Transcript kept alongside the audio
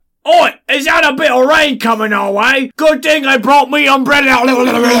a bit of rain coming our way. Good thing I brought me umbrella.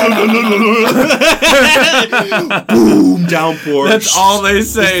 Boom, downpour. That's all they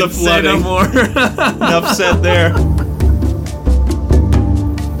say. It's the Say no flooding. more. Enough said there.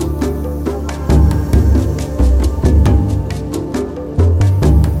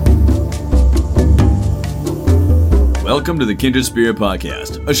 Welcome to the Kindred Spirit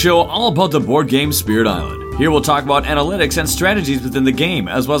Podcast, a show all about the board game Spirit Island. Here we'll talk about analytics and strategies within the game,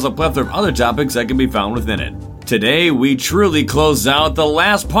 as well as a plethora of other topics that can be found within it. Today, we truly close out the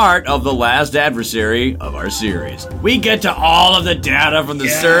last part of the last adversary of our series. We get to all of the data from the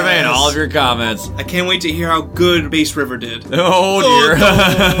survey and all of your comments. I can't wait to hear how good Base River did. Oh dear.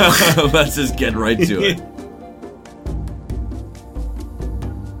 No. Let's just get right to it.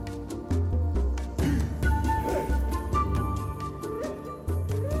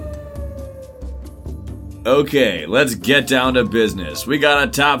 Okay, let's get down to business. We got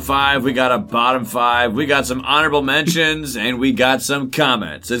a top 5, we got a bottom 5, we got some honorable mentions, and we got some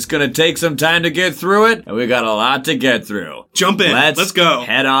comments. It's gonna take some time to get through it, and we got a lot to get through. Jump in. Let's go.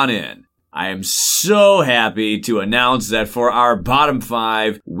 Head on in. I am so happy to announce that for our bottom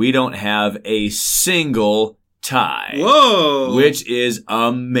 5, we don't have a single tie. Whoa. Which is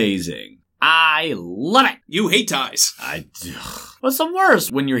amazing. I love it. You hate ties. What's the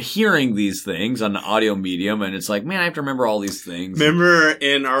worst when you're hearing these things on the audio medium and it's like, man, I have to remember all these things. Remember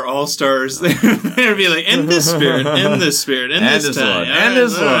in our All-Stars, they'd be like, and this spirit, and this spirit, and this tie. One, and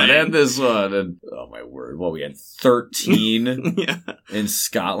this one, and this one. And oh my word. Well, we had 13 in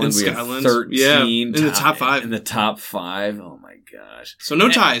Scotland. We had 13 in the top 5. In the top 5. Oh my gosh. So no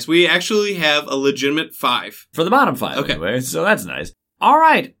ties. We actually have a legitimate 5. For the bottom 5 anyway. So that's nice. All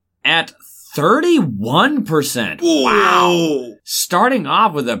right. At 31%. Whoa. Wow. Starting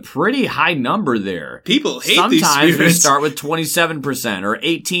off with a pretty high number there. People hate these spirits. Sometimes we start with 27% or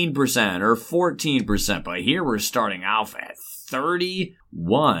 18% or 14%, but here we're starting off at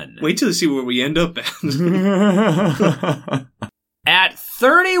 31. Wait till you see where we end up at. At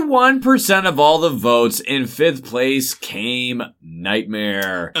 31% of all the votes, in 5th place came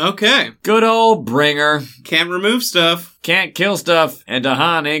Nightmare. Okay. Good old Bringer. Can't remove stuff. Can't kill stuff. And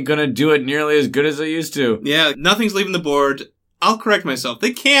Dahan ain't gonna do it nearly as good as they used to. Yeah, nothing's leaving the board. I'll correct myself. They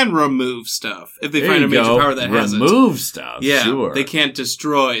can remove stuff if they find a major power that has it. Remove stuff, yeah, sure. They can't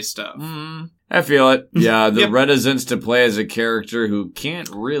destroy stuff. I feel it. Yeah, the reticence to play as a character who can't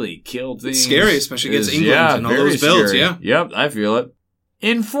really kill things. It's scary, especially against England and all those builds, scary. Yep, I feel it.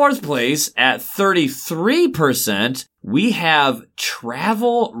 In 4th place, at 33%, we have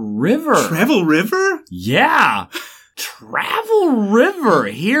Travel River. Travel River? Yeah. Travel River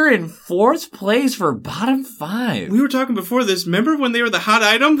here in 4th place for bottom 5. We were talking before this. Remember when they were the hot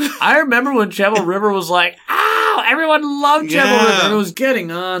item? I remember when Travel River was like, ow, everyone loved Travel River. Everyone was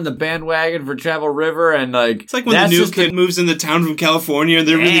getting on the bandwagon for Travel River. And like, it's like when the new kid moves into town from California and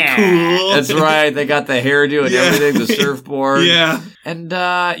they're really cool. That's right. They got the hairdo and everything, the surfboard. Yeah. And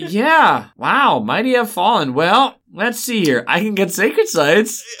wow, mighty have fallen. Well, let's see here. I can get Sacred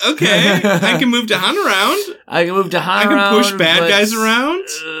Sites. Okay. I can move Dahan around. I can push bad guys around.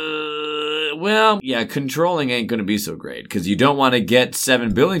 Controlling ain't going to be so great because you don't want to get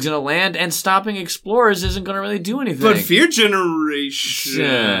 7 buildings in a land, and stopping explorers isn't going to really do anything. But Fear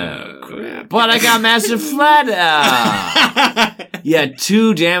Generation. Crap. But I got Massive Flood.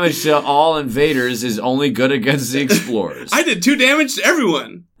 2 damage to all invaders is only good against the explorers. I did 2 damage to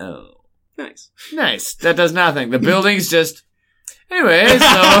everyone. Oh. Nice. That does nothing. The building's just... Anyway, so...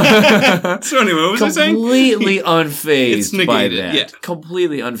 what was I saying? Completely unfazed by that. Yeah.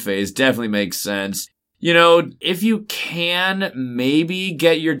 Completely unfazed. Definitely makes sense. You know, if you can maybe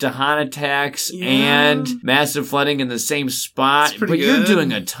get your Dahan attacks and massive flooding in the same spot, but you're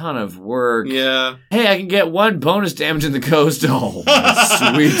doing a ton of work. Yeah. Hey, I can get 1 bonus damage in the coast. Oh,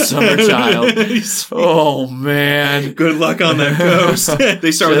 my sweet summer child. Oh, man. Good luck on that coast.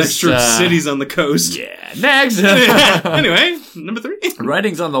 They start with extra cities on the coast. Yeah. Next. Anyway, number 3.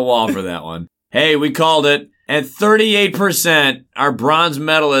 Writing's on the wall for that one. Hey, we called it. At 38%, our bronze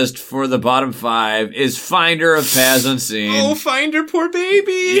medalist for the bottom 5 is Finder of Paths Unseen. Oh, Finder, poor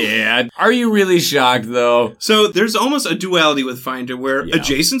baby. Yeah. Are you really shocked, though? So there's almost a duality with Finder where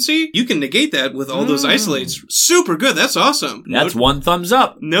adjacency, you can negate that with all those isolates. Super good. That's awesome. That's 1 thumbs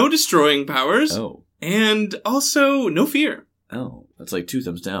up. No destroying powers. Oh. And also no fear. Oh. That's like 2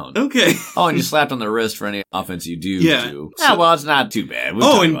 thumbs down. Okay. Oh, and you slapped on the wrist for any offense you do. Yeah. Well, it's not too bad.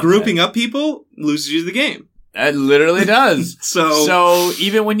 And grouping up people loses you the game. It literally does. So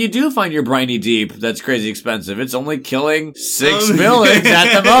even when you do find your briny deep, that's crazy expensive. It's only killing 6 villains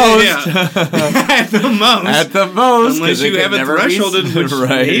at the most. At the most. At the most. Unless you have a thresholded, which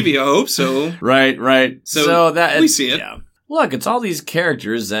right. maybe I hope so. Right. So that we see it. Yeah. Look, it's all these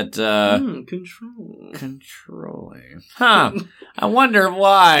characters that controlling. Huh. I wonder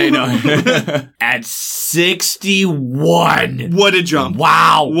why. No. At 61. What a jump.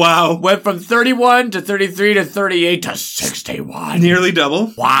 Wow. Went from 31 to 33 to 38 to 61. Nearly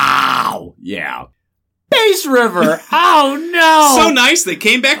double. Wow. Yeah. Base River. Oh, no. So nice. They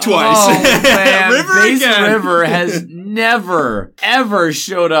came back twice. Oh, man. Base again. River has never, ever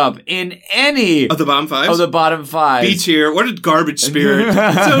showed up in any of the bottom 5s? Of the bottom 5. B tier. What a garbage spirit.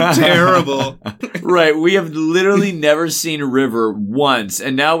 So terrible. Right. We have literally never seen River once,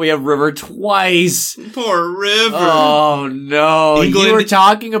 and now we have River twice. Poor River. Oh, no. England. You were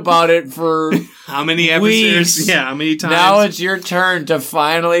talking about it for how many episodes? Weeks. Yeah, how many times? Now it's your turn to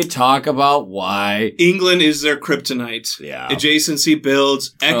finally talk about why. England is their kryptonite. Yeah. Adjacency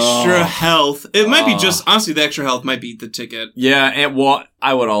builds, extra health. It might be just, honestly, the extra health might beat the ticket. Yeah, and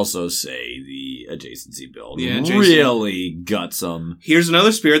I would also say the adjacency build really guts them. Here's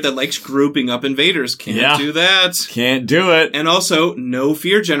another spirit that likes grouping up invaders. Can't do that. Can't do it. And also, no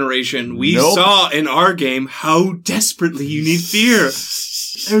fear generation. We saw in our game how desperately you need fear.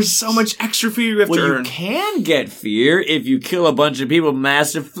 There's so much extra fear you have to earn. You can get fear if you kill a bunch of people with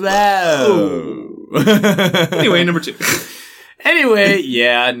massive flow. Anyway, number 2. Anyway,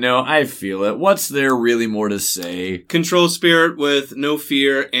 yeah, no, I feel it. What's there really more to say? Control spirit with no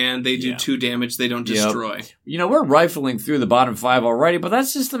fear, and they do 2 damage. They don't destroy. You know, we're rifling through the bottom 5 already, but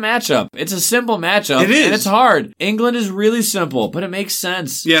that's just the matchup. It's a simple matchup. It is. And it's hard. England is really simple, but it makes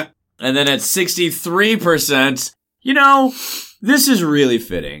sense. Yeah. And then at 63%, you know, this is really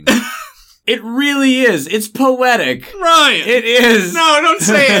fitting. It really is. It's poetic. Ryan! It is. No, don't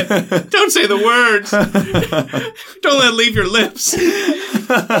say it. Don't say the words. Don't let it leave your lips.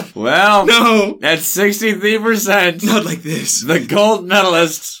 Well, no. At 63%. Not like this. The gold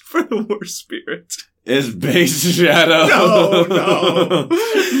medalist for the worst spirit is Base Shadow. No.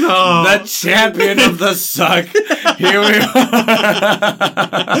 The champion of the suck. Here we are.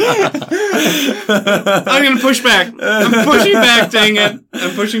 I'm going to push back. I'm pushing back, dang it.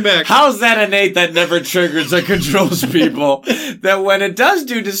 I'm pushing back. How's that innate that never triggers or controls people? That when it does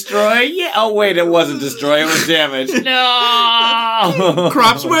do destroy, oh wait, it wasn't destroy, it was damage. No!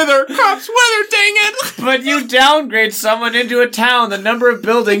 Crops wither, dang it. But you downgrade someone into a town, the number of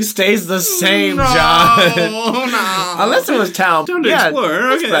buildings stays the same, John. No. Unless it was town. Town to explore.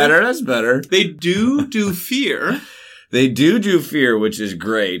 That's better, that's better. They do fear. They do fear, which is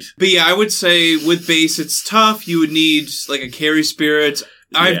great. But yeah, I would say with base, it's tough. You would need like a carry spirit.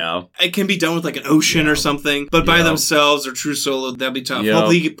 It can be done with like an ocean or something, but by themselves or true solo, that'd be tough.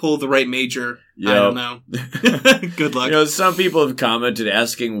 Hopefully you pull the right major. I don't know. Good luck. You know, some people have commented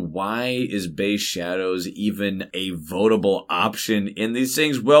asking, why is Base Shadows even a votable option in these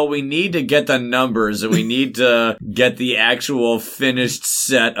things? Well, we need to get the numbers and we need to get the actual finished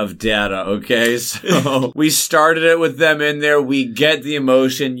set of data, okay? So we started it with them in there. We get the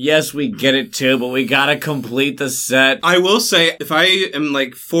emotion. Yes, we get it too, but we gotta complete the set. I will say, if I am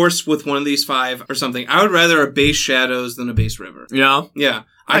like forced with one of these 5 or something, I would rather a Base Shadows than a Base River. Yeah? Yeah.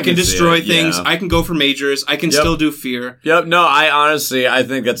 I can destroy things. I can go for majors. I can still do fear. Yep. No, I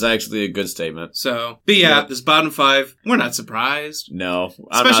think that's actually a good statement. So, but yeah, this bottom 5, we're not surprised. No.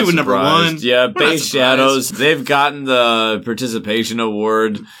 Especially with number 1. Yeah, Base Shadows, they've gotten the participation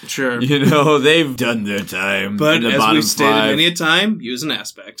award. Sure. You know, they've done their time. But in the as bottom we've stated 5. many a time, use an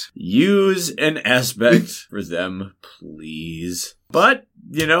aspect. Use an aspect for them, please. But,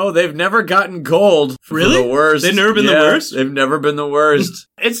 you know, they've never gotten gold for the worst. They've never been the worst? They've never been the worst.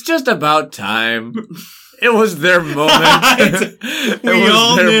 It's just about time. It was their moment. We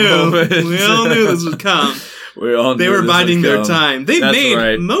all knew this would come. They were biding their time. They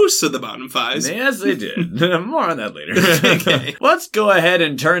made most of the bottom 5s. Yes, they did. More on that later. Okay. Let's go ahead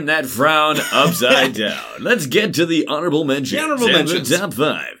and turn that frown upside down. Let's get to the honorable mentions. The honorable mentions. The top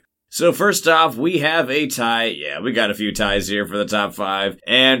 5. So first off, we have a tie. Yeah, we got a few ties here for the top 5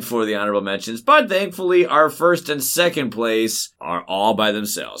 and for the honorable mentions. But thankfully, our first and second place are all by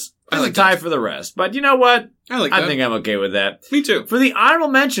themselves. There's a tie for the rest. But you know what? I think I'm okay with that. Me too. For the honorable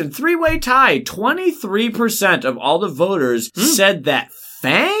mention, 3-way tie. 23% of all the voters said that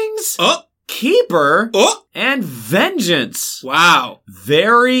Fangs, Keeper, and Vengeance. Wow.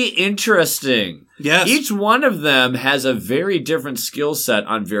 Very interesting. Yes. Each one of them has a very different skill set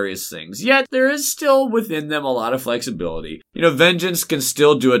on various things, yet there is still within them a lot of flexibility. Vengeance can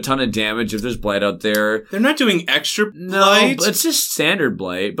still do a ton of damage if there's blight out there. They're not doing extra No, blight. it's just standard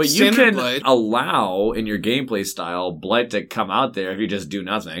blight, but you can allow in your gameplay style blight to come out there if you just do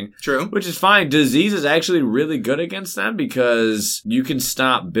nothing. True. Which is fine. Disease is actually really good against them because you can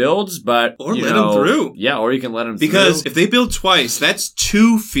stop builds, but or let them through. Yeah, or you can let them through. Because if they build twice, that's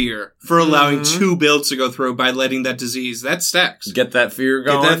 2 fear for allowing 2 builds to go through by letting that disease. That stacks. Get that fear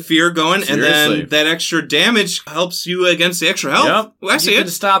going. Get that fear going, Seriously. And then that extra damage helps you against the extra health. Yep. Well, I see you it. can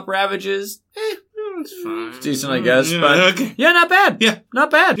stop ravages. It's fine. It's decent, I guess. But okay. Yeah, not bad. Yeah.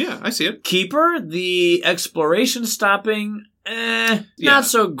 Not bad. Yeah, I see it. Keeper, the exploration stopping... not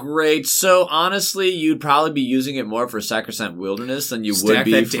so great. So honestly, you'd probably be using it more for Sacrosanct Wilderness than you would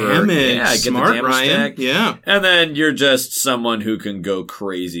be for damage. Get Smart, the damage Ryan. stack. Yeah. And then you're just someone who can go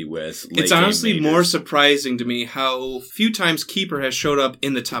crazy with late It's honestly game more mages. surprising to me how few times Keeper has showed up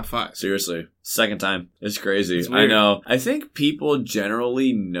in the top 5. Seriously. Second time. It's crazy. It's weird. I know. I think people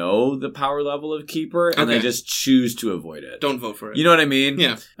generally know the power level of Keeper and they just choose to avoid it. Don't vote for it. You know what I mean?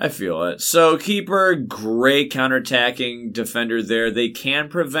 Yeah. I feel it. So Keeper, great counterattacking defender there. They can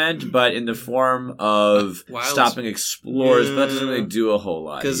prevent, but in the form of stopping explorers, but that doesn't really do a whole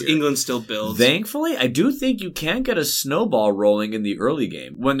lot. Because England still builds. Thankfully, I do think you can get a snowball rolling in the early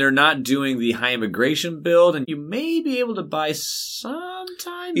game when they're not doing the high immigration build, and you may be able to buy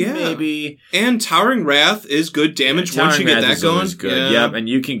sometime, maybe. And Towering Wrath is good damage once you get that going. Good. Yeah. Yep, and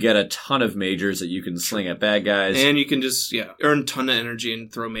you can get a ton of majors that you can sling at bad guys. And you can just, earn a ton of energy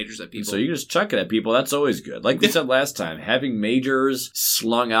and throw majors at people. So you can just chuck it at people. That's always good. Like we said last time, having majors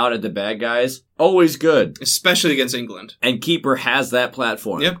slung out at the bad guys, always good. Especially against England. And Keeper has that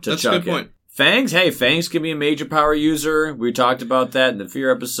platform to chuck it. That's a good point. Fangs, Fangs can be a major power user. We talked about that in the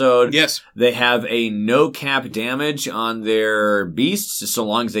Fear episode. Yes. They have a no cap damage on their beasts, so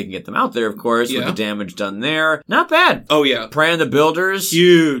long as they can get them out there, of course, with the damage done there. Not bad. Oh, yeah. Prey on the Builders.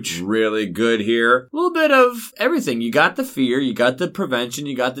 Huge. Really good here. A little bit of everything. You got the fear, you got the prevention,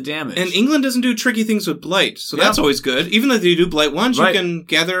 you got the damage. And England doesn't do tricky things with Blight, so that's always good. Even though they do Blight once, you can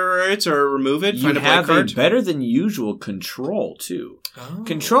gather it or remove it, find a Blight card. You have a better than usual control, too. Oh.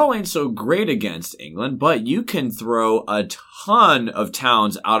 Control ain't so great against England, but you can throw a ton of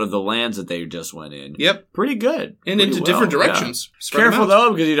towns out of the lands that they just went in. Yep. Pretty good. And into different directions. Yeah. Careful,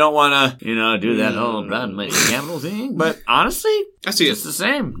 though, because you don't want to, do that whole capital thing. But honestly, I see it's the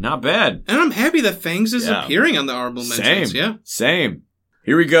same. Not bad. And I'm happy that Fangs is appearing on the honorable mentions. Same.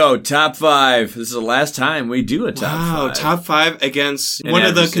 Here we go. Top 5. This is the last time we do a top 5. Wow, top 5 against one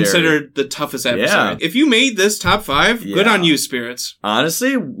of the considered the toughest adversary. If you made this top 5, good on you, Spirits.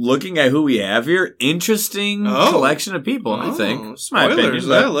 Honestly, looking at who we have here, interesting collection of people, I think. Spoilers.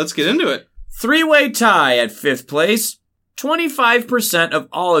 Well, let's get into it. 3-way tie at 5th place. 25% of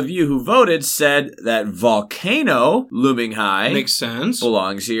all of you who voted said that Volcano, looming high, makes sense,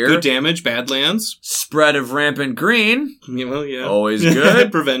 belongs here. Good damage, Badlands. Spread of Rampant Green. Well, yeah. Always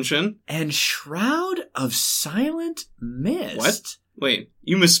good. Prevention. And Shroud of Silent Mist. What? Wait,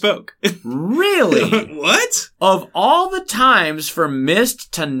 you misspoke. Really? What? Of all the times for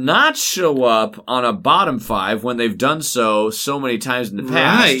Mist to not show up on a bottom 5 when they've done so many times in the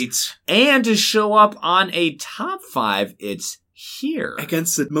past, and to show up on a top 5, it's here.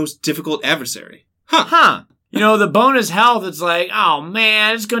 Against the most difficult adversary. Huh. The bonus health, it's like, oh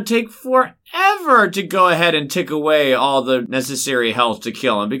man, it's going to take forever to go ahead and tick away all the necessary health to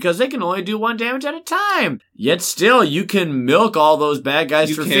kill them because they can only do 1 damage at a time. Yet still, you can milk all those bad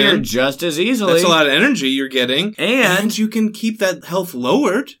guys for fear just as easily. That's a lot of energy you're getting. And you can keep that health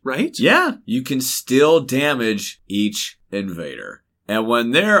lowered, right? Yeah. You can still damage each invader. And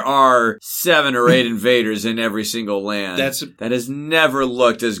when there are 7 or 8 invaders in every single land, that has never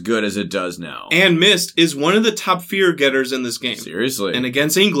looked as good as it does now. And Mist is one of the top fear getters in this game. Seriously. And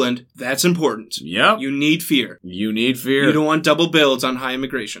against England, that's important. Yep. You need fear. You don't want double builds on high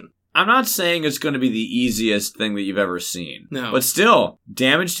immigration. I'm not saying it's going to be the easiest thing that you've ever seen. No. But still,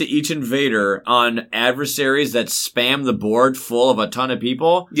 damage to each invader on adversaries that spam the board full of a ton of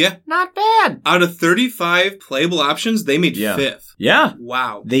people? Yeah. Not bad. Out of 35 playable options, they made 5th. Yeah.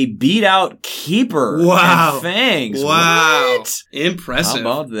 Wow. They beat out Keeper and Fangs. Wow. What? Impressive.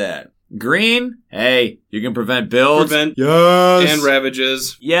 How about that? Green, Hey, you can prevent builds. Yes. And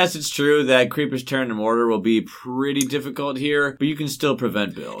ravages. Yes, it's true that Creeper's Turn and Mortar will be pretty difficult here, but you can still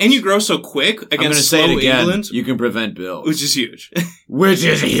prevent builds. And you grow so quick against slow England. You can prevent builds. Which is huge. Which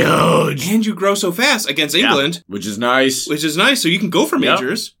is huge. And you grow so fast against England. Which is nice. So you can go for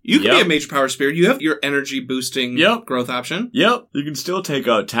majors. You can be a major power spirit. You have your energy boosting growth option. Yep. You can still take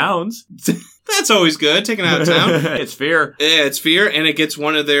out towns. That's always good, taking out a town. It's fear. Yeah, it's fear, and it gets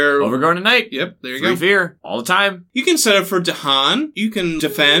one of their... Overgrown at night. Yep, there you Free go. fear. All the time. You can set up for Dahan. You can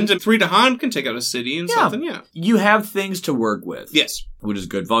defend, and 3 Dahan can take out a city and something, You have things to work with. Yes. Which is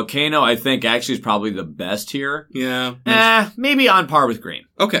good. Volcano, I think, actually is probably the best here. Yeah. Maybe on par with green.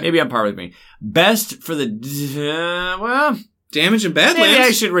 Okay. Maybe on par with green. Best for the... damage and Badlands. Maybe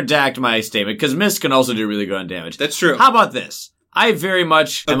I should redact my statement, because Mist can also do really good on damage. That's true. How about this? I very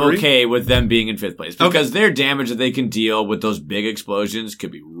much am okay with them being in 5th place because their damage that they can deal with those big explosions could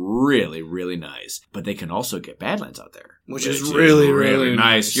be really, really nice. But they can also get Badlands out there. Which is really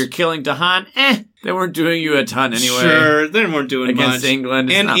nice. You're killing Dahan. They weren't doing you a ton anyway. Sure, they weren't doing against much.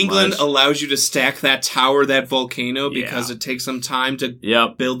 England. And England allows you to stack that tower, that volcano, because it takes some time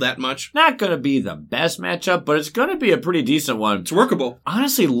to build that much. Not going to be the best matchup, but it's going to be a pretty decent one. It's workable.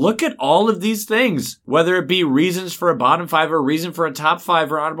 Honestly, look at all of these things. Whether it be reasons for a bottom 5 or a reason for a top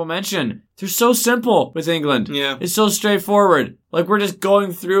 5 or honorable mention. They're so simple with England. Yeah. It's so straightforward. Like, we're just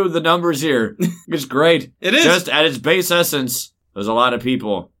going through the numbers here. It's great. It is. Just at its base essence, there's a lot of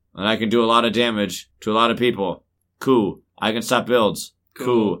people. And I can do a lot of damage to a lot of people. Cool. I can stop builds.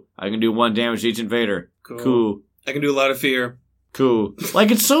 Cool. I can do 1 damage to each invader. Cool. I can do a lot of fear. Cool. Like,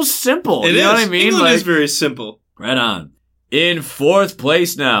 it's so simple. You know what I mean? England is very simple. Right on. In 4th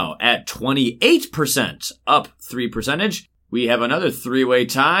place now, at 28%, up 3 percentage, we have another 3-way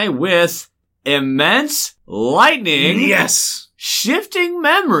tie with Immense Lightning. Yes. Shifting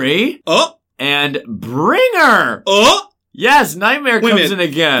Memory. Oh. And Bringer. Oh. Yes, Nightmare comes in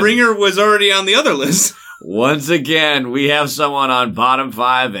again. Bringer was already on the other list. Once again, we have someone on bottom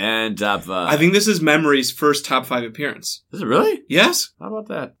 5 and top 5. I think this is Memory's first top 5 appearance. Is it really? Yes. How about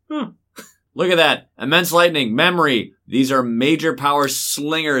that? Look at that. Immense Lightning, Memory. These are major power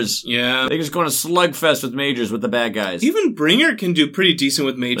slingers. Yeah. They just go on a slugfest with majors with the bad guys. Even Bringer can do pretty decent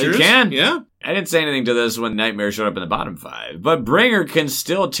with majors. They can. Yeah. I didn't say anything to this when Nightmare showed up in the bottom 5, but Bringer can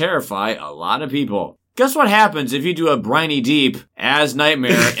still terrify a lot of people. Guess what happens if you do a Briny Deep as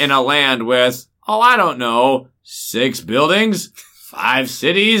Nightmare in a land with, I don't know, 6 buildings, 5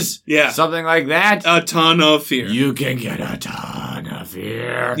 cities, something like that? A ton of fear. You can get a ton of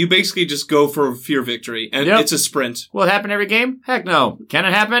fear. You basically just go for fear victory, and it's a sprint. Will it happen every game? Heck no. Can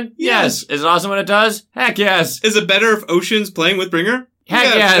it happen? Yes. Is it awesome when it does? Heck yes. Is it better if Ocean's playing with Bringer?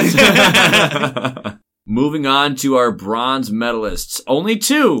 Heck yes. Moving on to our bronze medalists. Only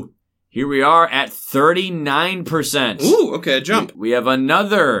 2. Here we are at 39%. Ooh, okay, a jump. We have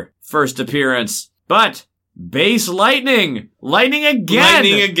another first appearance, but Base Lightning. Lightning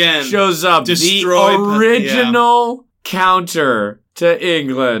again. Shows up. Destroy the original counter to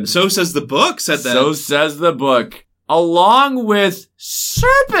England. So says the book, said that. So says the book. Along with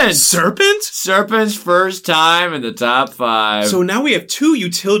Serpent. Serpent? Serpent's first time in the top 5. So now we have 2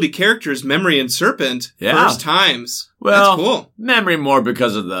 utility characters, Memory and Serpent, first times. Well, that's cool. Memory more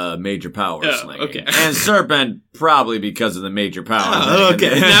because of the major power slinging. Okay. And Serpent probably because of the major power.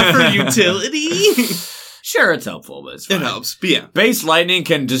 Okay. Not for utility. Sure, it's helpful, but it's fine. It helps, but yeah. Base Lightning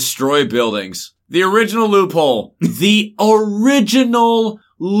can destroy buildings. The original loophole. The original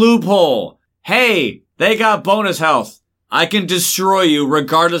loophole. Hey, they got bonus health. I can destroy you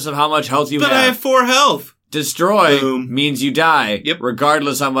regardless of how much health you have. But I have 4 health. Destroy means you die. Yep.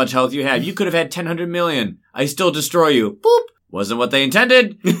 Regardless how much health you have. You could have had 10 million. I still destroy you. Boop. Wasn't what they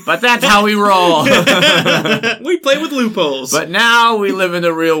intended, but that's how we roll. We play with loopholes. But now we live in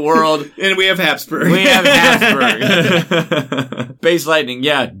the real world. And we have Habsburg. Base Lightning,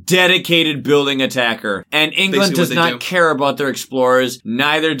 dedicated building attacker. And England does not care about their explorers.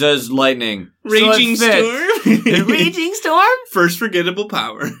 Neither does Lightning. Raging Storm. Raging Storm? First forgettable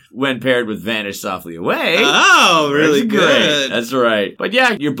power. When paired with Vanish Softly Away. Oh, really good. That's right. But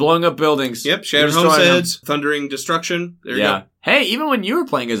yeah, you're blowing up buildings. Yep, Shattered Homesteads, Thundering Destruction. There you go. Hey, even when you were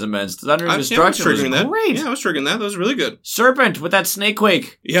playing as Immense, Thundering Destruction was great. Yeah, I was triggering that. That was really good. Serpent with that Snake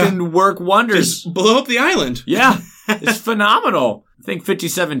Quake can work wonders. Just blow up the island. Yeah, it's phenomenal. I think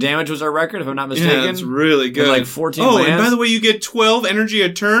 57 damage was our record, if I'm not mistaken. Yeah, that's really good. Like 14 lands. And by the way, you get 12 energy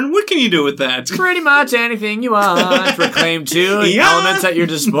a turn. What can you do with that? Pretty much anything you want. Reclaim 2 elements at your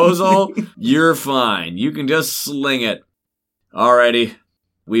disposal. You're fine. You can just sling it. Alrighty.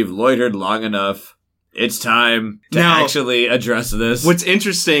 We've loitered long enough. it's time to actually address this. What's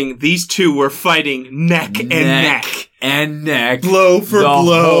interesting, these two were fighting neck and neck. Blow for blow.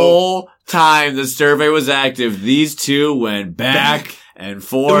 The whole time the survey was active, these two went back and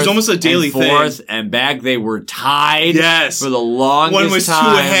forth. It was almost a daily thing. And back. They were tied for the longest time. One was 2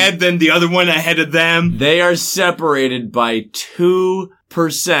 ahead, then the other one ahead of them. They are separated by 2%.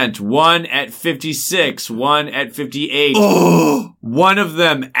 One at 56, one at 58. Oh! One of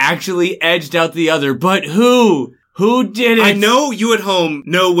them actually edged out the other, but who? Who did it? I know you at home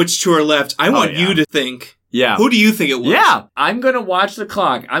know which two are left. I want you to think. Yeah. Who do you think it was? Yeah. I'm going to watch the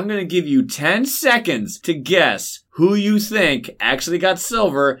clock. I'm going to give you 10 seconds to guess who you think actually got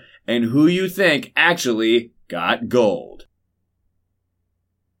silver and who you think actually got gold.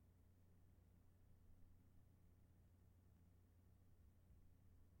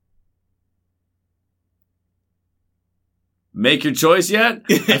 Make your choice yet?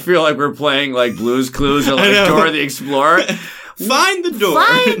 I feel like we're playing like Blue's Clues or like Dora the Explorer. Find the door.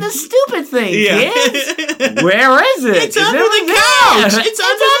 Find the stupid thing, kids. Where is it? It's under the couch. It's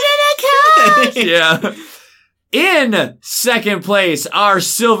under the couch. Yeah. In second place, our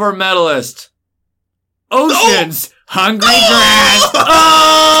silver medalist, Ocean's Hungry Grass.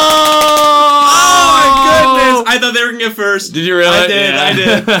 I thought they were going to get first. Did you really? I did. I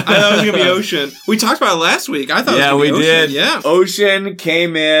thought it was going to be Ocean. We talked about it last week. I thought it was going to be Ocean. Did. Yeah, Ocean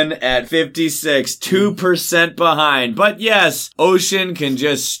came in at 56, 2% behind. But yes, Ocean can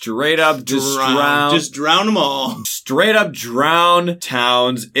just straight up drown. Just drown them all. Straight up drown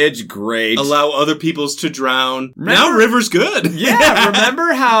towns. It's great. Allow other peoples to drown. Now River's good. Yeah,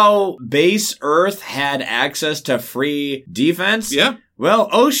 remember how Base Earth had access to free defense? Yeah. Well,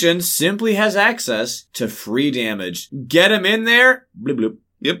 Ocean simply has access to free damage. Get them in there, bloop bloop.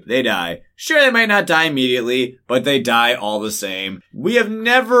 Yep. They die. Sure, they might not die immediately, but they die all the same. We have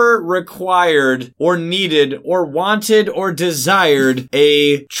never required or needed or wanted or desired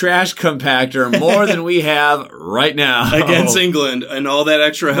a trash compactor more than we have right now. Against England and all that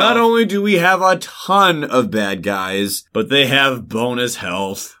extra health. Not only do we have a ton of bad guys, but they have bonus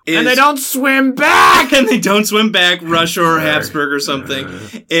health. And they don't swim back! And they don't swim back, Russia or Habsburg or something.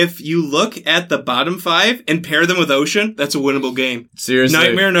 If you look at the bottom 5 and pair them with Ocean, that's a winnable game. Seriously.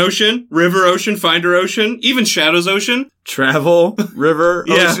 Nightmare and Ocean, River Ocean, Finder Ocean, even Shadows Ocean. Travel, River,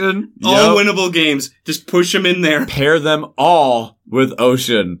 Ocean. All winnable games. Just push them in there. Pair them all with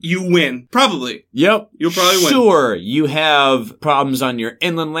Ocean. You win. Probably. Yep. You'll probably win. Sure, you have problems on your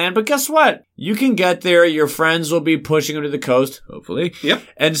inland land, but guess what? You can get there. Your friends will be pushing them to the coast, hopefully. Yep.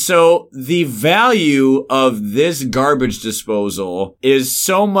 And so the value of this garbage disposal is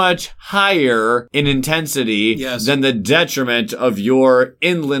so much higher in intensity than the detriment of your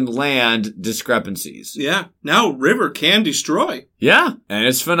inland land discrepancies. Yeah. Now River can destroy. Yeah, and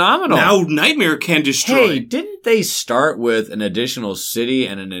it's phenomenal. Now Nightmare can destroy. Hey, didn't they start with an additional city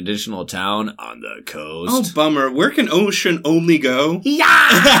and an additional town on the coast? Oh, bummer. Where can Ocean only go? Yeah!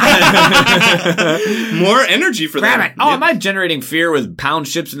 More energy for them. It. Oh, am I generating fear with pound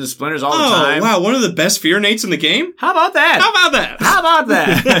ships into splinters all the time? Oh, wow. One of the best fear nates in the game? How about that? How about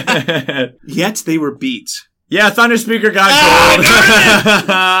that? Yet they were beat. Yeah, Thunderspeaker got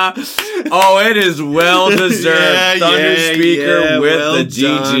gold. Oh, it is well deserved. Thunderspeaker with the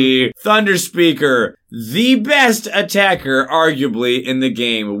GG. Thunderspeaker, the best attacker, arguably, in the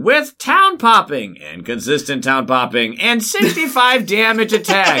game, with town popping and consistent town popping and 65 damage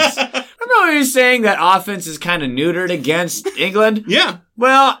attacks. Remember when you were saying that offense is kind of neutered against England? Yeah.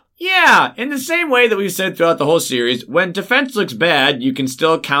 Well, yeah, in the same way that we've said throughout the whole series, when defense looks bad, you can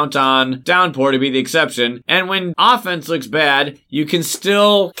still count on Downpour to be the exception. And when offense looks bad, you can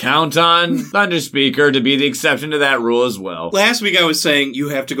still count on Thunderspeaker to be the exception to that rule as well. Last week I was saying you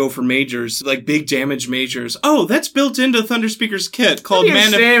have to go for majors, like big damage majors. Oh, that's built into Thunderspeaker's kit called It'd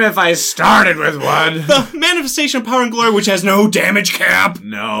be a shame if I started with one. The Manifestation of Power and Glory, which has no damage cap.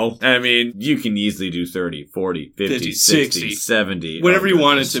 No. I mean, you can easily do 30, 40, 50, 60, 70. Whatever you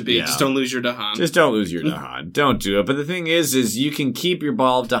want it to be. Yeah. Just don't lose your Dahan. Just don't lose your Dahan. Don't do it. But the thing is you can keep your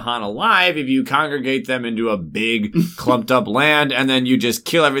ball of Dahan alive if you congregate them into a big, clumped up land, and then you just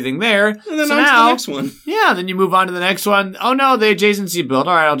kill everything there. And then on to the next one. Yeah, then you move on to the next one. Oh no, the adjacency build.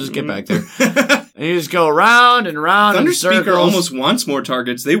 All right, I'll just get back there. And you just go round and round in circles. Thunderspeaker almost wants more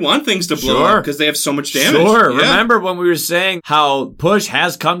targets. They want things to blow up because they have so much damage. Sure. Yeah. Remember when we were saying how push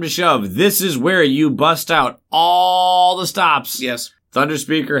has come to shove? This is where you bust out all the stops. Yes.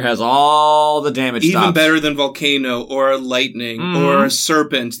 Thunderspeaker has all the damage Even stops. better than Volcano or Lightning or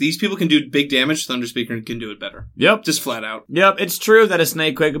Serpent. These people can do big damage. Thunderspeaker can do it better. Yep. Just flat out. Yep. It's true that a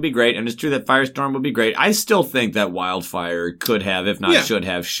Snakequake would be great, and it's true that Firestorm would be great. I still think that Wildfire could have, if not should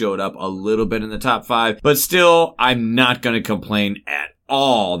have, showed up a little bit in the top 5. But still, I'm not going to complain at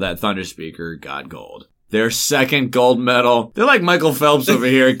all that Thunderspeaker got gold. Their second gold medal. They're like Michael Phelps over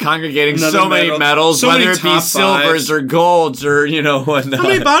here, congregating so many medals, whether it be silvers or golds or, whatnot. How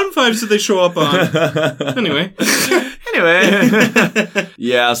many bottom 5s did they show up on? Anyway.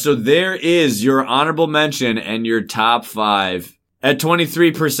 Yeah, so there is your honorable mention and your top 5. At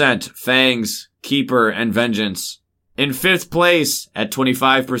 23%, Fangs, Keeper, and Vengeance. In 5th place, at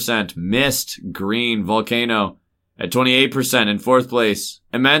 25%, Mist, Green, Volcano. At 28% in 4th place,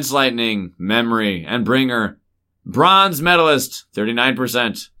 Immense Lightning, Memory, and Bringer. Bronze medalist,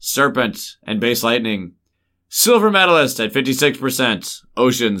 39%, Serpent and Base Lightning. Silver medalist at 56%,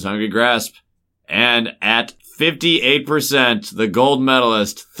 Oceans, Hungry Grasp. And at 58%, the gold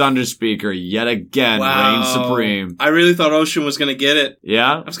medalist, Thunderspeaker, yet again reigns supreme. I really thought Ocean was going to get it.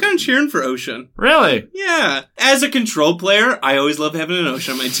 Yeah? I was kind of cheering for Ocean. Really? Yeah. As a control player, I always love having an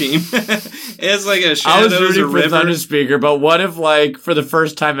Ocean on my team. It's like a Shadows, I was rooting or for River. Thunderspeaker, but what if, for the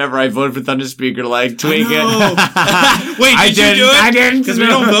first time ever, I voted for Thunderspeaker to, tweak it? Wait, did you do it? I didn't. Because we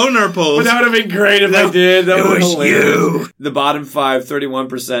don't vote in our polls. But that would have been great if I did. That would was you. The bottom 5,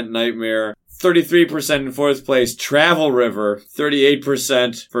 31% Nightmare. 33% in 4th place, Travel River.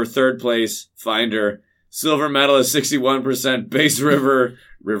 38% for 3rd place, Finder. Silver medalist, 61%, Base River.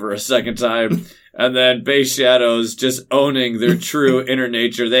 River a second time. And then Base Shadows just owning their true inner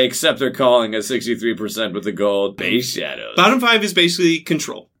nature. They accept their calling at 63% with the gold. Base Shadows. Bottom 5 is basically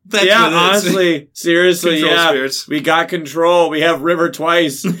control. That's honestly, seriously, control spirits. We got control. We have River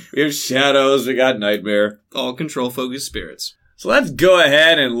twice. We have Shadows. We got Nightmare. All control-focused spirits. So let's go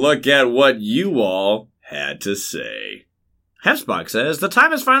ahead and look at what you all had to say. Hempsbach says, the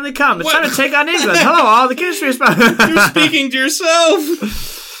time has finally come. It's time to take on England. Hello, all. The King's You're speaking to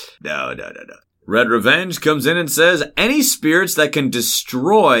yourself. No. Red Revenge comes in and says, any spirits that can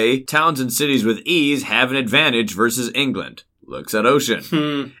destroy towns and cities with ease have an advantage versus England. Looks at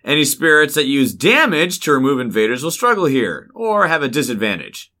Ocean. Any spirits that use damage to remove invaders will struggle here, or have a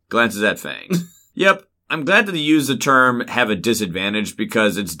disadvantage. Glances at Fangs. Yep. I'm glad that they use the term have a disadvantage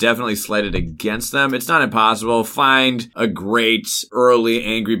because it's definitely slighted against them. It's not impossible. Find a great early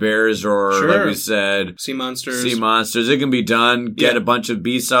Angry Bears or, like we said, Sea Monsters. It can be done. Get a bunch of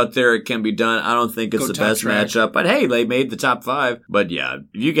beasts out there. It can be done. I don't think it's the best matchup. But hey, they made the top 5. But yeah,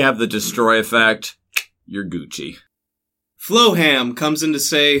 if you can have the destroy effect, you're Gucci. Flowham comes in to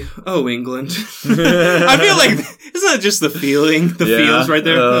say, oh, England. I feel like, isn't that just the feeling? The feels right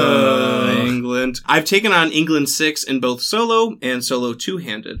there? England. I've taken on England 6 in both solo and solo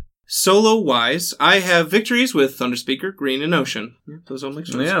two-handed. Solo-wise, I have victories with Thunderspeaker, Green, and Ocean. Those all make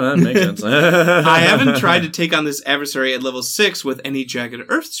sense. Yeah, that makes sense. I haven't tried to take on this adversary at level 6 with any Jagged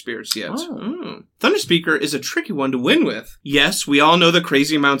Earth spirits yet. Thunderspeaker is a tricky one to win with. Yes, we all know the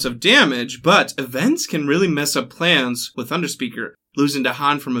crazy amounts of damage, but events can really mess up plans with Thunderspeaker. Losing to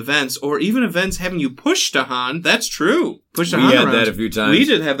Han from events, or even events having you push to Han. That's true. Push to Han We had round. that a few times. We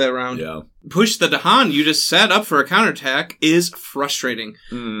did have that round. Yeah. Push the Dahan you just set up for a counterattack is frustrating.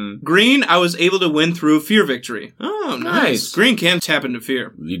 Green, I was able to win through Fear Victory. Oh, nice. Green can tap into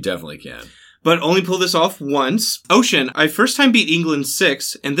Fear. You definitely can. But only pull this off once. Ocean, I first time beat England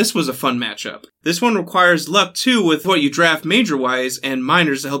 6, and this was a fun matchup. This one requires luck, too, with what you draft major-wise and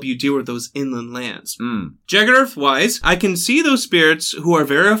minors to help you deal with those inland lands. Jagged Earth-wise, I can see those spirits who are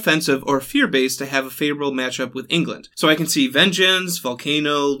very offensive or fear-based to have a favorable matchup with England. So I can see Vengeance,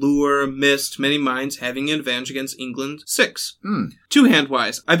 Volcano, Lure, Mist, Many Minds having an advantage against England 6.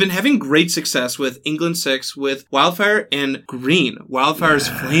 Two-hand-wise, I've been having great success with England 6 with Wildfire and Green. Wildfire's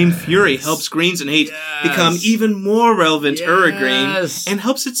Flame Fury helps Greens and Hate become even more relevant to Green and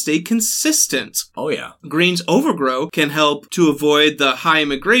helps it stay consistent. Oh, yeah. Green's Overgrow can help to avoid the high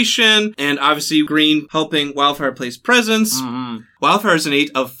immigration, and obviously Green helping Wildfire place presence. Wildfire's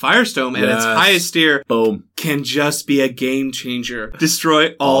innate of Firestone at its highest tier. Boom. Can just be a game changer.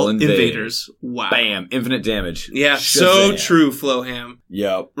 Destroy all invaders. Wow. Bam. Infinite damage. Yeah, so true, Flowham.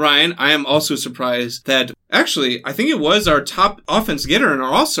 Yep. Ryan, I am also surprised that, actually, I think it was our top offense getter in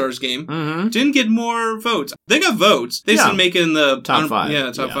our All-Stars game. Didn't get more votes. They got votes. They just didn't make it in the top 5.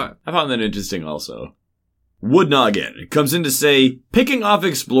 Yeah, top 5. I found that interesting also. Wood Noggin comes in to say, picking off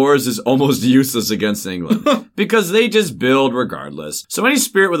explorers is almost useless against England, because they just build regardless. So any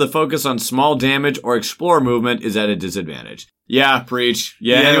spirit with a focus on small damage or explorer movement is at a disadvantage. Yeah, preach.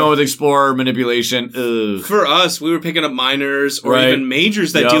 Yeah, anyone with explorer manipulation, ugh. For us, we were picking up miners or even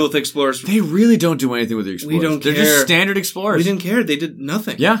majors that deal with explorers. They really don't do anything with the explorers. We don't care. They're just standard explorers. We didn't care. They did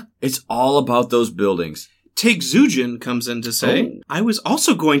nothing. Yeah, it's all about those buildings. Take Zujin comes in to say, I was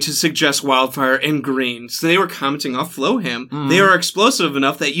also going to suggest Wildfire and Green. So they were commenting off Flowham. They are explosive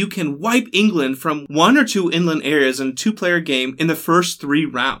enough that you can wipe England from 1 or 2 inland areas in a 2-player game in the first 3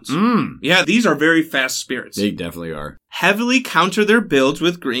 rounds. Yeah, these are very fast spirits. They definitely are. Heavily counter their builds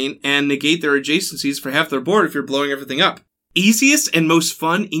with Green and negate their adjacencies for half their board if you're blowing everything up. Easiest and most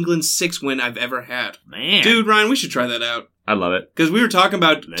fun England 6 win I've ever had. Man. Dude, Ryan, we should try that out. I love it. Because we were talking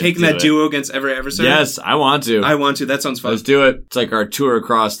about taking that duo against every adversary. Yes, I want to. That sounds fun. Let's do it. It's like our tour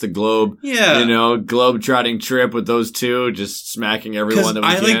across the globe. Yeah. You know, globe-trotting trip with those two, just smacking everyone that we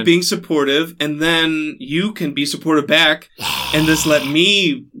can. I like being supportive, and then you can be supportive back, and just let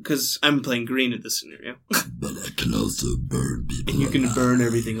me, because I'm playing Green in this scenario. But I can also burn people And you can burn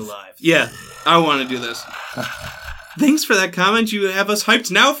everything alive. Yeah, I want to do this. Thanks for that comment. You have us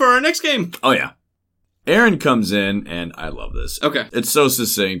hyped now for our next game. Oh, yeah. Aaron comes in, and I love this. Okay. It's so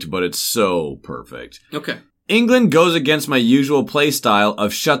succinct, but it's so perfect. Okay. England goes against my usual play style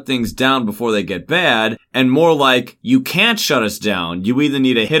of shut things down before they get bad, and more like, you can't shut us down. You either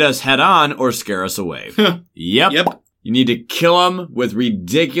need to hit us head on or scare us away. Yep. You need to kill them with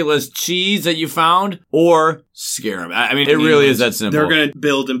ridiculous cheese that you found, or scare them. I mean, it really is that simple. They're going to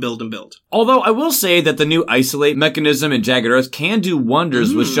build and build and build. Although I will say that the new isolate mechanism in Jagged Earth can do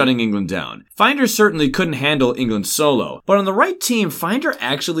wonders with shutting England down. Finder certainly couldn't handle England solo, but on the right team, Finder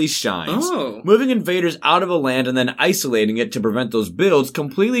actually shines. Moving invaders out of a land and then isolating it to prevent those builds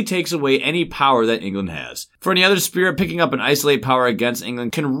completely takes away any power that England has. For any other spirit, picking up an isolate power against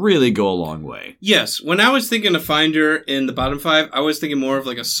England can really go a long way. Yes, when I was thinking of Finder in the bottom 5, I was thinking more of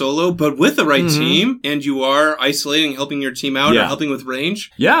like a solo, but with the right team, and you are isolating, helping your team out, or helping with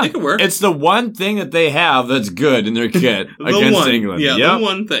range. Yeah. It could work. It's the one thing that they have that's good in their kit against England. Yeah, the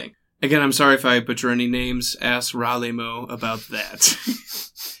one thing. Again, I'm sorry if I butcher any names. Ask Ralemo about that.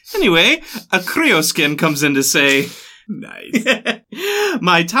 Anyway, a Kryoskin comes in to say... Nice.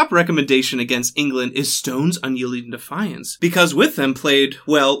 My top recommendation against England is Stone's Unyielding Defiance. Because with them played,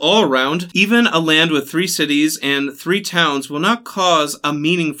 well, all around, even a land with 3 cities and 3 towns will not cause a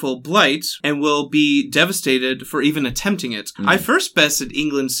meaningful blight and will be devastated for even attempting it. I first bested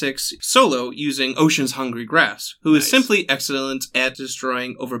England 6 solo using Ocean's Hungry Grass, who is simply excellent at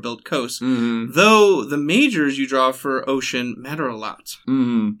destroying overbuilt coasts. Though the majors you draw for Ocean matter a lot.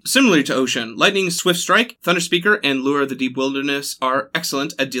 Similarly to Ocean, Lightning Swift Strike, Thunder Speaker, and Lure of the Deep Wilderness are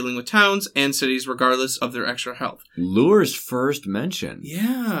excellent at dealing with towns and cities regardless of their extra health. Lure's first mention.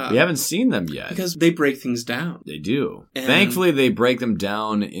 Yeah. We haven't seen them yet. Because they break things down. They do. And thankfully, they break them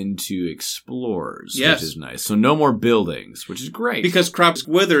down into explorers, which is nice. So no more buildings, which is great. Because Crop's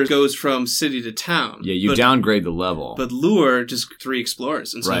Wither goes from city to town. Yeah, you downgrade the level. But Lure, just 3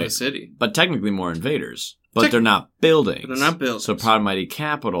 explorers inside of a city. But technically more invaders. But they're not buildings. They're not buildings. So Proud Mighty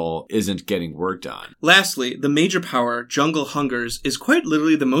Capital isn't getting worked on. Lastly, the major power, Jungle Hungers, is quite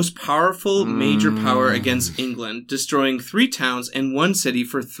literally the most powerful major power against England. Destroying 3 towns and 1 city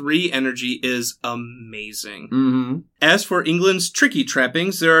for 3 energy is amazing. As for England's tricky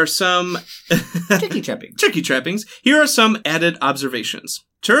trappings, there are some... Tricky trappings. Here are some added observations.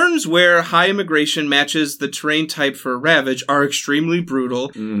 Turns where high immigration matches the terrain type for Ravage are extremely brutal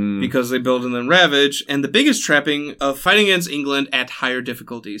because they build and then Ravage, and the biggest trapping of fighting against England at higher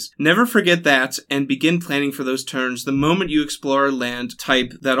difficulties. Never forget that and begin planning for those turns the moment you explore a land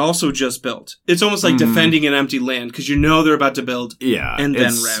type that also just built. It's almost like defending an empty land because you know they're about to build and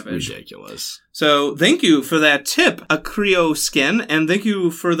then Ravage. Ridiculous. So thank you for that tip, Kryoskin, and thank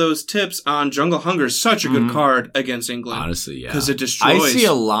you for those tips on Jungle Hunger. Such a good card against England. Honestly, yeah. Because it destroys. I see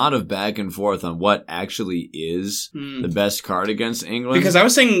a lot of back and forth on what actually is the best card against England. Because I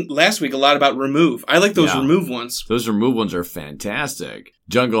was saying last week a lot about remove. I like those remove ones. Those remove ones are fantastic.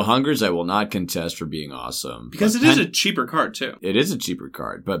 Jungle Hungers, I will not contest for being awesome. Because it is a cheaper card, too. It is a cheaper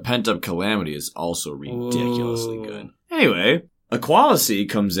card, but Pent Up Calamity is also ridiculously good. Anyway, Equalacy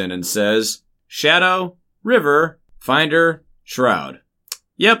comes in and says... Shadow, River, Finder, Shroud.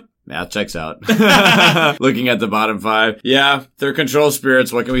 Yep, math checks out. Looking at the bottom 5. Yeah, they're control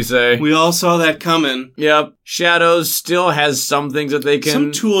spirits, what can we say? We all saw that coming. Yep. Shadows still has some things that they can...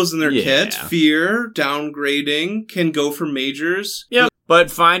 Some tools in their kit. Fear, downgrading, can go for majors. Yep. But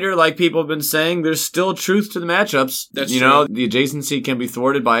Finder, like people have been saying, there's still truth to the matchups. That's true. Know, the adjacency can be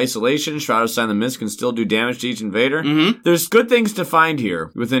thwarted by isolation. Shroud of Silent Mist can still do damage to each invader. Mm-hmm. There's good things to find here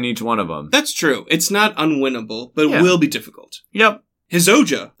within each one of them. That's true. It's not unwinnable, but it will be difficult. Yep.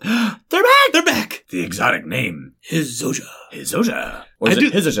 Hizoja. They're back! They're back! The exotic name. Hizoja. Hizoja. Or is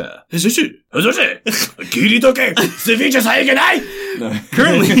it Hizoja? Hizoja. Hizoja. Kiritoke. Ceviche Saigenai.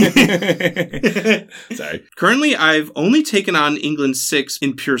 Currently, I've only taken on England 6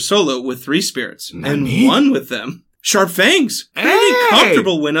 in pure solo with 3 spirits. And won with them. Sharp Fangs. Pretty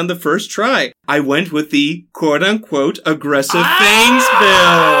comfortable win on the first try. I went with the quote-unquote aggressive Fangs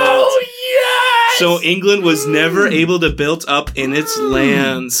build. So England was never able to build up in its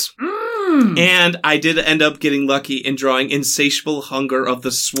lands. And I did end up getting lucky in drawing Insatiable Hunger of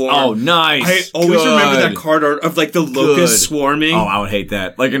the Swarm. Oh, nice. I always remember that card art of like the locust swarming. Oh, I would hate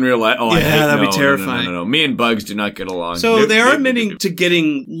that. Like in real life. Oh, that'd be terrifying. No. Me and Bugs do not get along. So they are admitting to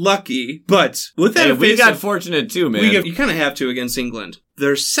getting lucky, but with that, we got fortunate too, man. You kind of have to against England.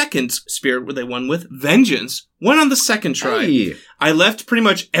 Their second spirit they won with, Vengeance, won on the second try. Hey. I left pretty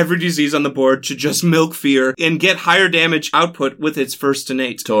much every disease on the board to just milk fear and get higher damage output with its first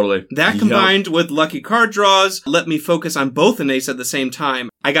innate. Totally. That combined with lucky card draws let me focus on both innates at the same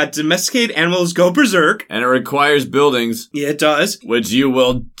time. I got Domesticated Animals Go Berserk. And it requires buildings. Yeah, it does. Which you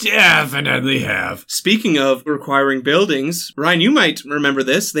will definitely have. Speaking of requiring buildings, Ryan, you might remember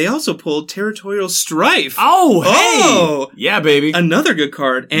this. They also pulled Territorial Strife. Oh, hey! Yeah, baby. Another good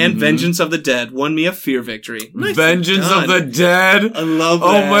card. And Vengeance of the Dead won me a fear victory. Vengeance of the Dead? I love that.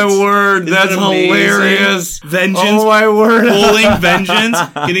 Oh, my word. That's hilarious. Vengeance. Oh, my word. Pulling Vengeance.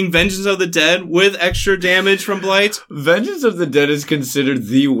 Getting Vengeance of the Dead with extra damage from Blight. Vengeance of the Dead is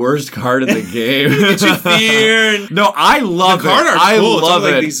considered the worst card in the game. Get you fear. No, I love it. The card art's I cool. love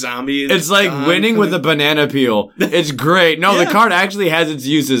it. Like these zombies. It's like winning with a banana peel. It's great. No, the card actually has its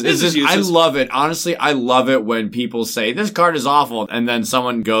uses. It's just, I love it. Honestly, I love it when people say, this card is awful. And then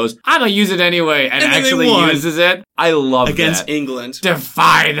someone goes, I'm going to use it anyway. And actually uses it. I love against that. England.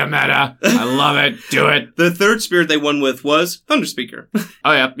 Defy the meta. I love it. Do it. The third spirit they won with was Thunderspeaker.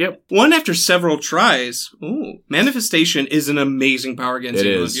 Oh, yeah. Yep. Won after several tries. Ooh. Manifestation is an amazing power against England.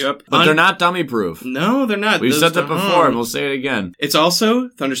 It is. Yep. But they're not dummy proof. No, they're not. We've said that before, and we'll say it again. It's also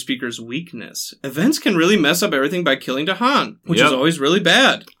Thunderspeaker's weakness. Events can really mess up everything by killing Dahan, which is always really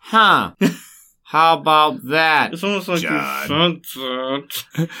bad. Huh. How about that? It's almost like John.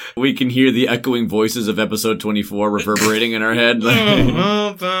 We can hear the echoing voices of episode 24 reverberating in our head. How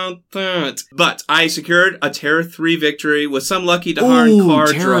about that? But I secured a Terror 3 victory with some lucky Dahan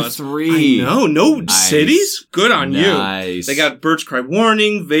card Terror draws. 3. I know. No cities? Good on you. Nice. They got Bird's Cry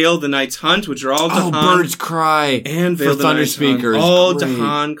Warning, Veil the Night's Hunt, which are all Dahan. Oh, Bird's Cry. And Veil the Night's Hunt. All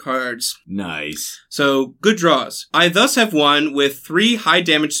Dahan cards. Nice. So, good draws. I thus have won with 3 high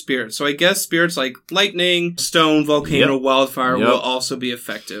damage spirits. So I guess spirits like Lightning, Stone, Volcano, Wildfire will also be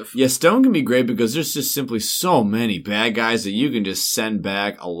effective. Yeah, Stone can be great because there's just simply so many bad guys that you can just send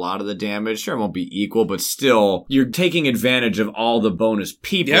back a lot of the damage. Sure, it won't be equal, but still, you're taking advantage of all the bonus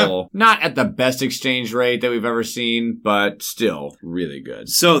people. Yeah. Not at the best exchange rate that we've ever seen, but still really good.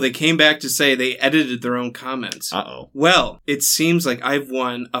 So they came back to say they edited their own comments. Uh-oh. Well, it seems like I've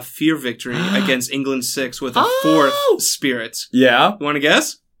won a fear victory against England 6 with a 4th spirit. Yeah? You want to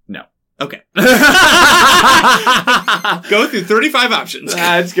guess? No. Okay. Go through 35 options.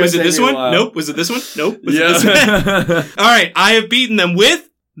 Was it this one? Nope. Was it this one? Nope. Was it this one? All right. I have beaten them with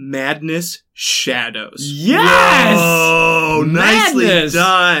Madness Shadows. Yes! Oh, nicely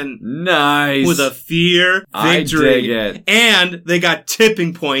done. Nice. With a fear victory. I dig it. And they got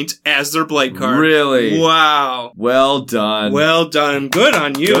Tipping Point as their Blade card. Really? Wow. Well done. Well done. Good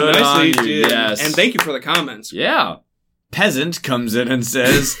on you. Good Nicely on you. Yes. And thank you for the comments. Yeah. Peasant comes in and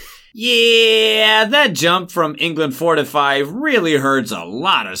says, yeah, that jump from England 4 to 5 really hurts a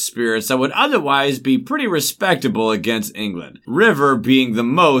lot of spirits that would otherwise be pretty respectable against England. River being the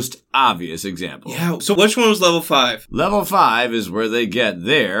most obvious example. Yeah, so which one was level 5? Level 5 is where they get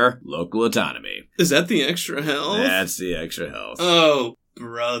their local autonomy. Is that the extra health? That's the extra health. Oh,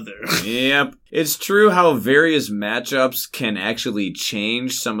 brother. Yep. It's true how various matchups can actually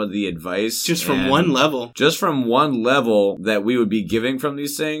change some of the advice. Just from one level. Just from one level that we would be giving from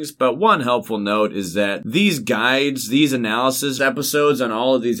these things. But one helpful note is that these guides, these analysis episodes on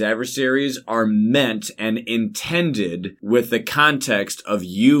all of these adversaries are meant and intended with the context of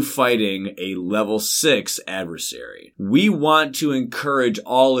you fighting a level 6 adversary. We want to encourage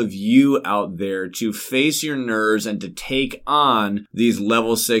all of you out there to face your nerves and to take on these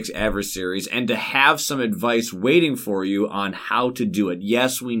level 6 adversaries and to have some advice waiting for you on how to do it.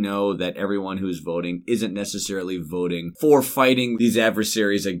 Yes, we know that everyone who's voting isn't necessarily voting for fighting these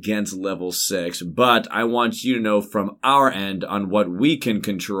adversaries against level 6, but I want you to know from our end on what we can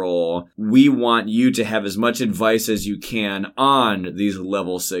control, we want you to have as much advice as you can on these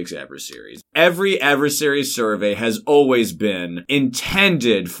level 6 adversaries. Every adversary survey has always been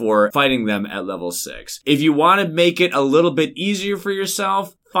intended for fighting them at level 6. If you want to make it a little bit easier for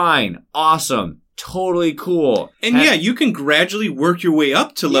yourself, fine, awesome. Totally cool. And you can gradually work your way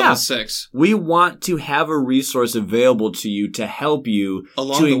up to level 6. We want to have a resource available to you to help you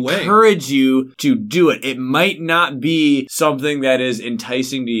along the way. To encourage you to do it. It might not be something that is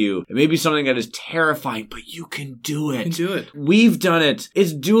enticing to you. It may be something that is terrifying, but you can do it. You can do it. We've done it.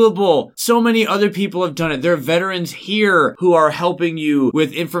 It's doable. So many other people have done it. There are veterans here who are helping you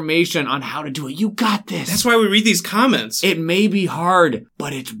with information on how to do it. You got this. That's why we read these comments. It may be hard,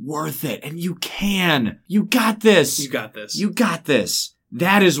 but it's worth it. And you can. You got this. You got this. You got this.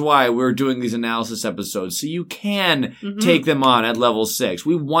 That is why we're doing these analysis episodes, so you can take them on at level 6.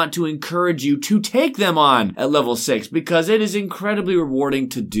 We want to encourage you to take them on at level 6 because it is incredibly rewarding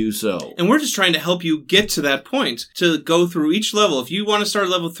to do so. And we're just trying to help you get to that point, to go through each level. If you want to start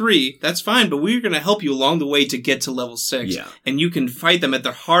level 3, that's fine, but we're going to help you along the way to get to level 6. Yeah. And you can fight them at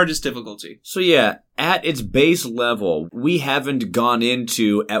their hardest difficulty. So at its base level, we haven't gone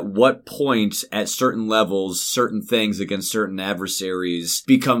into at what point at certain levels, certain things against certain adversaries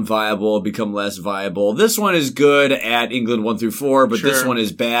become viable, become less viable. This one is good at England 1 through 4, but this one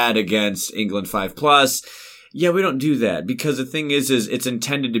is bad against England 5+. Yeah, we don't do that because the thing is it's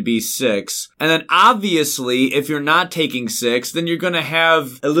intended to be 6. And then obviously, if you're not taking 6, then you're going to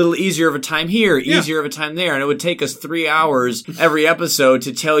have a little easier of a time here, easier of a time there. And it would take us 3 hours every episode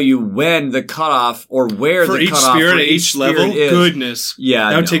to tell you when the cutoff or where the cutoff for each level is. Goodness. Yeah.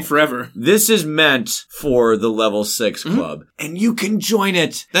 That would take forever. This is meant for the level 6 club. And you can join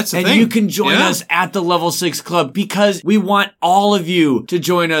it. That's the thing. And you can join us at the level 6 club because we want all of you to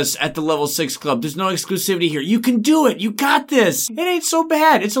join us at the level 6 club. There's no exclusivity here. You can do it. You got this. It ain't so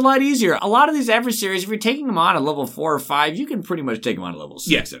bad. It's a lot easier. A lot of these adversaries, if you're taking them on at level 4 or 5, you can pretty much take them on at level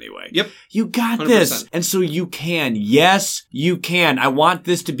 6 anyway. Yep. You got 100%. this. And so you can. Yes, you can. I want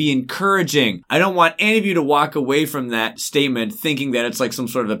this to be encouraging. I don't want any of you to walk away from that statement thinking that it's like some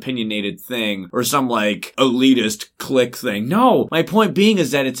sort of opinionated thing or some like elitist clique thing. No. My point being is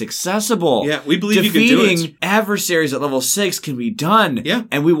that it's accessible. Yeah, we believe you can do it. Defeating adversaries at level 6 can be done. Yeah.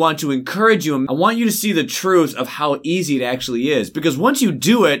 And we want to encourage you. I want you to see the truth of how easy it actually is. Because once you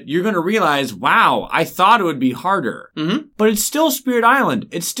do it, you're going to realize, wow, I thought it would be harder. But it's still Spirit Island.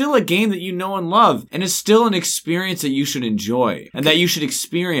 It's still a game that you know and love. And it's still an experience that you should enjoy and that you should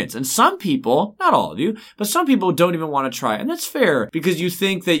experience. And some people, not all of you, but some people don't even want to try. And that's fair because you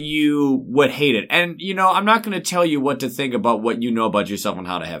think that you would hate it. And, you know, I'm not going to tell you what to think about what you know about yourself and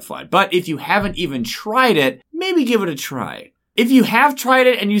how to have fun. But if you haven't even tried it, maybe give it a try. If you have tried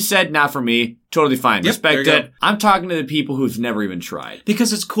it and you said, not for me, totally fine. Respect it. I'm talking to the people who've never even tried.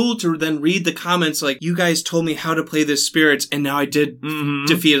 Because it's cool to then read the comments like, you guys told me how to play this spirits, and now I did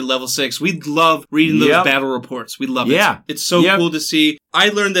defeat at level 6. We love reading those battle reports. We love it. It's so cool to see. I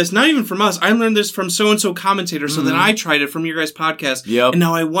learned this, not even from us. I learned this from so-and-so commentator, so then I tried it from your guys' podcast, and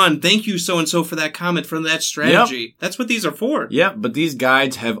now I won. Thank you, so-and-so, for that comment, from that strategy. That's what these are for. But these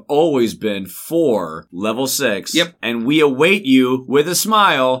guides have always been for level 6. And we await you with a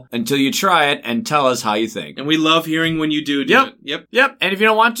smile until you try it and tell us how you think. And we love hearing when you do it. And if you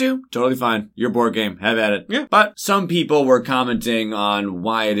don't want to, totally fine. Your board game. Have at it. But some people were commenting on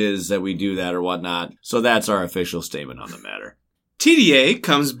why it is that we do that or whatnot. So that's our official statement on the matter. TDA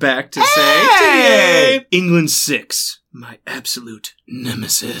comes back to say, TDA! England 6. My absolute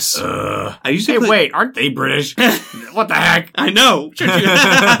nemesis. I usually wait, aren't they British? What the heck? I know.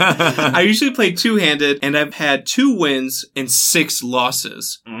 I usually play two-handed, and I've had 2 wins and 6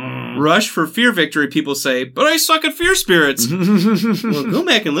 losses. Rush for fear victory, people say, but I suck at fear spirits. Well, go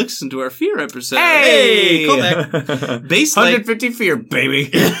back and listen to our fear episode. Hey! Go back. Base 150 fear,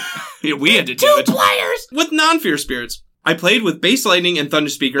 baby. We had to do 2 players! With non-fear spirits. I played with Base Lightning and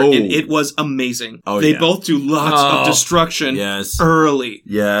Thunder Speaker, and it was amazing. They both do lots of destruction early.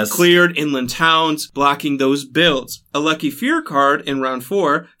 Cleared inland towns, blocking those builds. A lucky fear card in round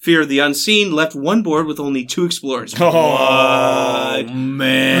 4, Fear of the Unseen, left one board with only 2 explorers. Oh,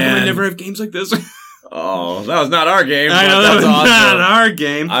 man. How come I never have games like this? Oh, that was not our game. I know, that was awesome. Not our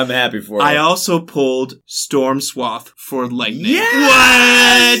game. I'm happy for it. I also pulled Storm Swath for lightning.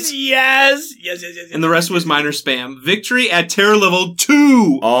 Yes! What? Yes! And the rest was minor spam. Victory at terror level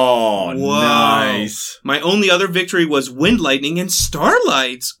 2. Oh, nice. My only other victory was Wind Lightning and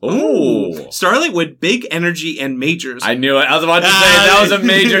Starlight. Ooh. Starlight with big energy and majors. I knew it. I was about to say, that was a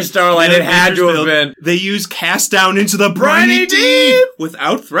major Starlight. It had to have been. They use Cast Down into the Briny Deep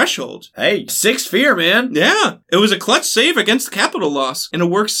without Threshold. Hey, 6 fear, man. Yeah. It was a clutch save against the capital loss, and it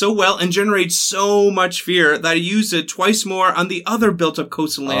works so well and generates so much fear that I used it twice more on the other built-up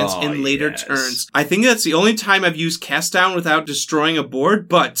coastal lands in later turns. I think that's the only time I've used Cast Down without destroying a board,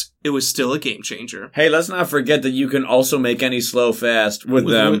 but it was still a game changer. Hey, let's not forget that you can also make any slow fast with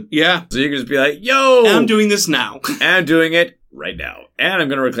them. Yeah. So you can just be like, yo! I'm doing this now. I'm doing it right now. And I'm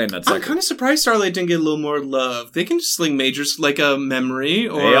going to reclaim that second. I'm kind of surprised Starlight didn't get a little more love. They can just sling majors like a memory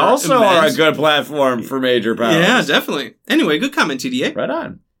or they also event. are a good platform for major powers. Yeah, definitely. Anyway, good comment, TDA. Right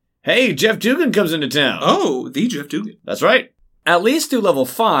on. Hey, Jeff Dugan comes into town. Oh, the Jeff Dugan. That's right. At least through level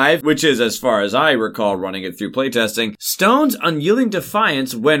 5, which is as far as I recall running it through playtesting, Stone's Unyielding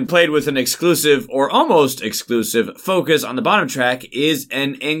Defiance, when played with an exclusive or almost exclusive focus on the bottom track, is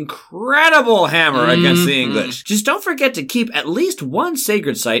an incredible hammer against the English. Just don't forget to keep at least one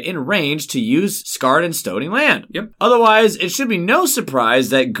Sacred Site in range to use Scarred and Stoning Land. Yep. Otherwise, it should be no surprise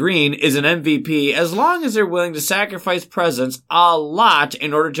that green is an MVP as long as they're willing to sacrifice presence a lot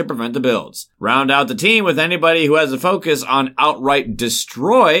in order to prevent the builds. Round out the team with anybody who has a focus on outright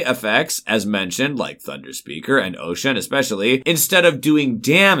destroy effects, as mentioned, like Thunder Speaker and Ocean especially, instead of doing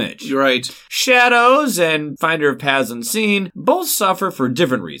damage. You're right. Shadows and Finder of Paths Unseen both suffer for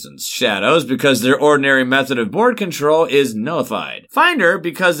different reasons. Shadows because their ordinary method of board control is nullified. Finder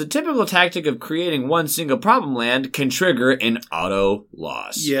because the typical tactic of creating one single problem land can trigger an auto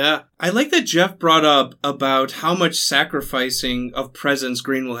loss. Yeah. I like that Jeff brought up about how much sacrificing of presence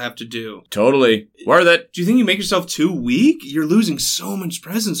green will have to do. Totally. Worth it. Do you think you make yourself too weak? You're losing so much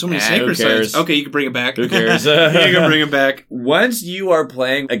presence, so many sacred sites. Okay, you can bring it back. Who cares? You can bring it back. Once you are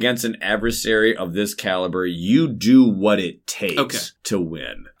playing against an adversary of this caliber, you do what it takes to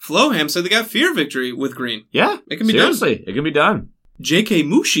win. Floham said they got fear victory with green. Yeah. It can be seriously, done. It can be done. JK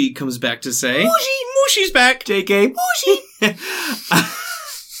Mushi comes back to say... Mushi's back. JK Mushi.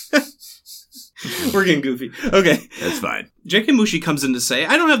 We're getting goofy. Okay. That's fine. J.K. Mushi comes in to say,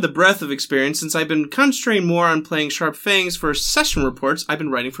 I don't have the breadth of experience since I've been concentrating more on playing Sharp Fangs for session reports I've been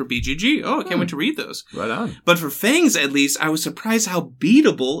writing for BGG. Oh, I can't wait to read those. Right on. But for Fangs, at least, I was surprised how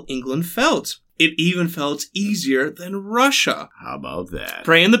beatable England felt. It even felt easier than Russia. How about that?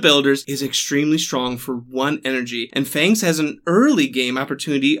 Prey and the Builders is extremely strong for 1 energy, and Fangs has an early game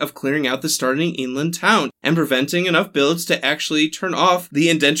opportunity of clearing out the starting inland town and preventing enough builds to actually turn off the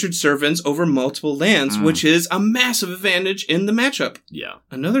Indentured Servants over multiple lands, which is a massive advantage in the matchup. Yeah.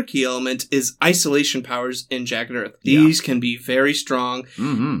 Another key element is isolation powers in Jagged Earth. These can be very strong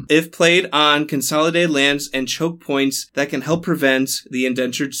if played on consolidated lands and choke points that can help prevent the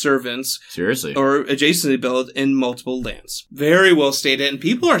Indentured Servants. Seriously. Or adjacently build in multiple lands. Very well stated. And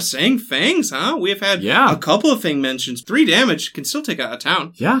people are saying Fangs, huh? We have had a couple of Fang mentions. 3 damage can still take out a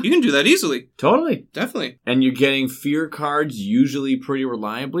town. Yeah. You can do that easily. Totally. Definitely. And you're getting fear cards usually pretty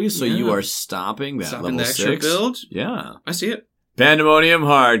reliably, so you are stopping that level 6. Extra build. Yeah. I see it. Pandemonium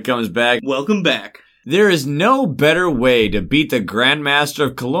Hard comes back. Welcome back. There is no better way to beat the Grandmaster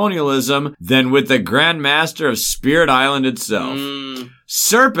of Colonialism than with the Grandmaster of Spirit Island itself.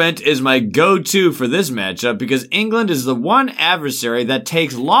 Serpent is my go-to for this matchup because England is the one adversary that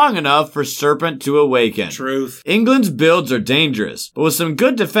takes long enough for Serpent to awaken. Truth. England's builds are dangerous, but with some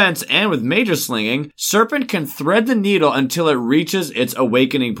good defense and with major slinging, Serpent can thread the needle until it reaches its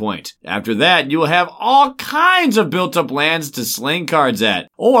awakening point. After that, you will have all kinds of built-up lands to sling cards at,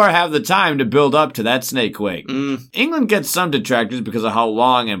 or have the time to build up to that Snakequake. England gets some detractors because of how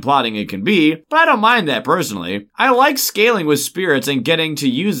long and plotting it can be, but I don't mind that personally. I like scaling with spirits and getting to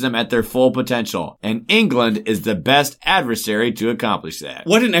use them at their full potential, and England is the best adversary to accomplish that.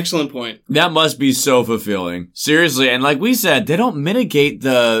 What an excellent point. That must be so fulfilling. Seriously, and like we said, they don't mitigate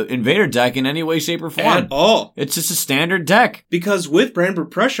the Invader deck in any way, shape, or form. At all. It's just a standard deck. Because with Brandenburg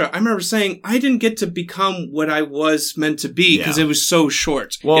Prussia, I remember saying I didn't get to become what I was meant to be because it was so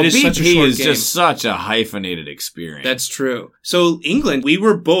short. Well, it is BP such a short is game. just such a hyphenated experience. That's true. So England, we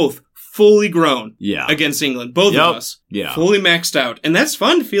were both fully grown against England. Both of us. Yeah. Fully maxed out. And that's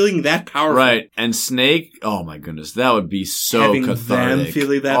fun feeling that powerful. Right. And Snake, oh my goodness, that would be so Having cathartic. them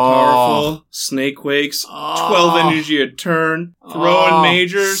feeling that powerful. Snakequakes. 12 energy a turn. Throwing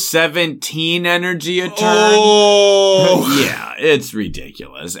majors. 17 energy a turn. Oh. Yeah, it's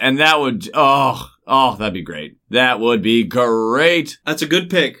ridiculous. And that would, Oh, that'd be great. That would be great. That's a good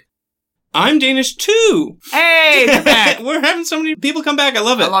pick. I'm Danish too. Hey, they're back. We're having so many people come back. I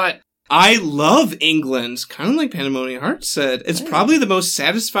love it. I love it. I love England, kind of like Pandemonium Heart said. It's probably the most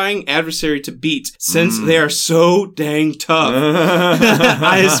satisfying adversary to beat, since they are so dang tough.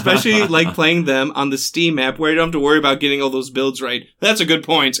 I especially like playing them on the Steam map, where you don't have to worry about getting all those builds right. That's a good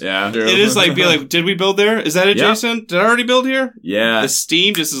point. Yeah. True. It is like, be like, did we build there? Is that it, Jason? Did I already build here? Yeah. The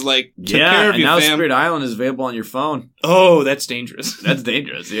Steam just is like, took care of and you, now fam. Spirit Island is available on your phone. Oh, that's dangerous. That's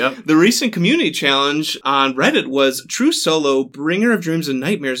dangerous, yep. The recent community challenge on Reddit was True Solo, Bringer of Dreams and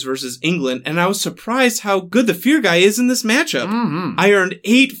Nightmares versus England, and I was surprised how good the Fear guy is in this matchup. Mm-hmm. I earned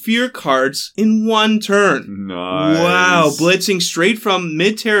 8 Fear cards in one turn. Nice. Wow, blitzing straight from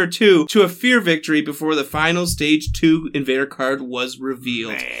Mid-Terror 2 to a Fear victory before the final Stage 2 Invader card was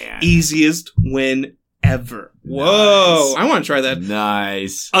revealed. Man. Easiest win ever. Whoa, Nice. I want to try that.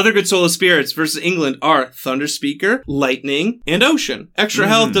 Nice. Other good solo spirits versus England are Thunder Speaker, Lightning, and Ocean. Extra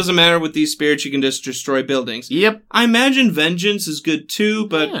health doesn't matter with these spirits, you can just destroy buildings. Yep. I imagine Vengeance is good too,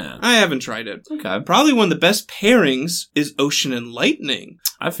 but I haven't tried it. Okay. Probably one of the best pairings is Ocean and Lightning.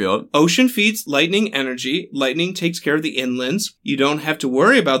 I feel it. Ocean feeds Lightning energy. Lightning takes care of the inlands. You don't have to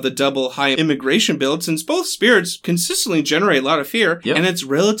worry about the double high immigration build, since both spirits consistently generate a lot of fear, and it's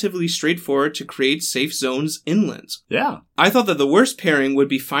relatively straightforward to create safe zones inland. Yeah. I thought that the worst pairing would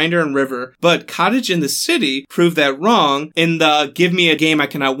be Finder and River, but Cottage in the City proved that wrong in the Give Me a Game I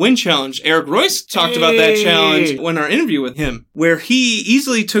Cannot Win challenge. Eric Royce talked about that challenge in our interview with him, where he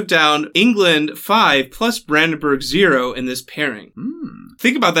easily took down England 5 plus Brandenburg 0 in this pairing.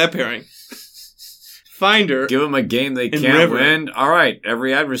 Think about that pairing. Finder. Give them a game they can't win. All right,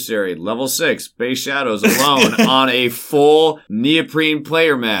 every adversary, level 6, base shadows alone on a full neoprene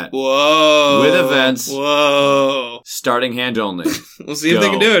player mat. Whoa. With events. Whoa. Starting hand only. We'll see if they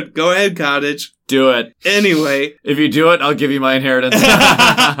can do it. Go ahead, Cottage. Do it. Anyway. If you do it, I'll give you my inheritance.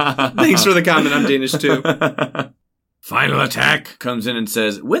 Thanks for the comment. I'm Danish too. Final Attack comes in and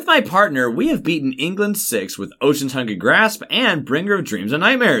says, with my partner, we have beaten England 6 with Ocean's Hungry Grasp and Bringer of Dreams and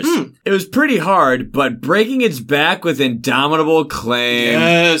Nightmares. It was pretty hard, but breaking its back with Indomitable Claim.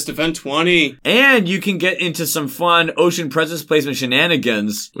 Yes, defend 20. And you can get into some fun Ocean Presence Placement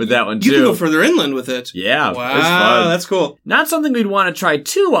shenanigans with that one too. You can go further inland with it. Yeah, wow, it's fun. That's cool. Not something we'd want to try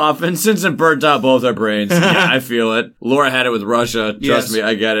too often since it burnt out both our brains. Yeah, I feel it. Laura had it with Russia. Trust me,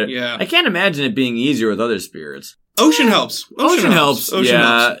 I get it. Yeah. I can't imagine it being easier with other spirits. Ocean helps. Ocean helps. Ocean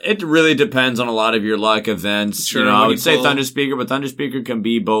helps. It really depends on a lot of your luck events. Sure, I would say Thunder Speaker, but Thunder Speaker can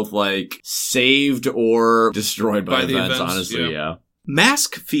be both like saved or destroyed by events, honestly. Yeah.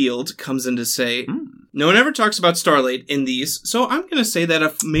 Mask Field comes in to say, no one ever talks about Starlight in these, so I'm going to say that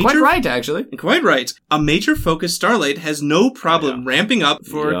a major... Quite right, actually. Quite right. A major focus Starlight has no problem ramping up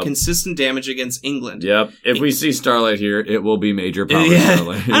for consistent damage against England. Yep. If we see Starlight here, it will be major power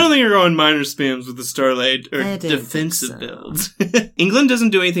Starlight. I don't think you're going minor spams with the Starlight or defensive builds. England doesn't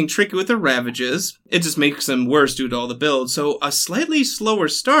do anything tricky with the Ravages. It just makes them worse due to all the builds. So a slightly slower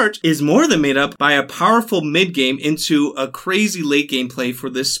start is more than made up by a powerful mid-game into a crazy late-game play for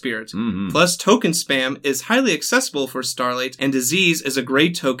this spirit. Plus, token spam is highly accessible for Starlight, and Disease is a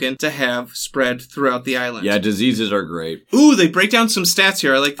great token to have spread throughout the island. Yeah, diseases are great. Ooh, they break down some stats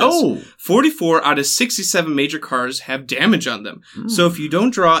here. I like this. Oh! 44 out of 67 major cards have damage on them. So if you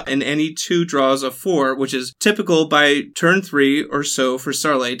don't draw in any 2 draws of 4, which is typical by turn 3 or so for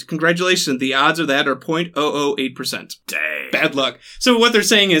Starlight, congratulations, the odds of that are 0.008%. Dang. Bad luck. So what they're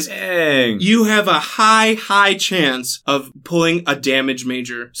saying is, you have a high chance of pulling a damage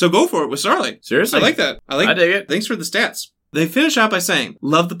major. So go for it with Starlight. Seriously? I like that. I dig it. Thanks for the stats. They finish out by saying,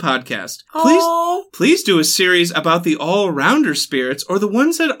 love the podcast. Please do a series about the all-rounder spirits, or the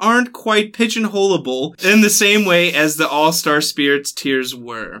ones that aren't quite pigeonholable in the same way as the all-star spirits tiers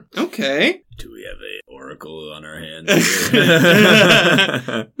were. Okay. Do we have a oracle on our hands?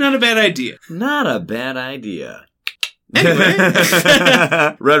 Not a bad idea. Not a bad idea.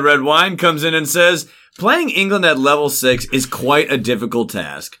 Anyway. Red Wine comes in and says, playing England at level 6 is quite a difficult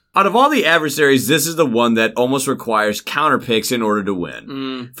task. Out of all the adversaries, this is the one that almost requires counter picks in order to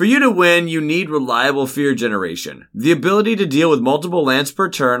win. For you to win, you need reliable fear generation. The ability to deal with multiple lands per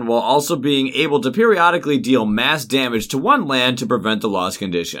turn while also being able to periodically deal mass damage to one land to prevent the loss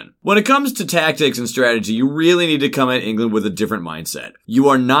condition. When it comes to tactics and strategy, you really need to come at England with a different mindset. You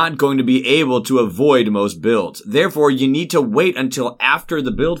are not going to be able to avoid most builds. Therefore, you need to wait until after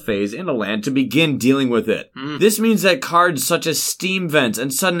the build phase in a land to begin dealing dealing with it. This means that cards such as Steam Vents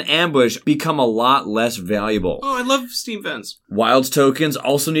and Sudden Ambush become a lot less valuable. Oh, I love Steam Vents. Wilds tokens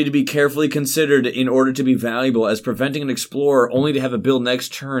also need to be carefully considered in order to be valuable, as preventing an explorer only to have a build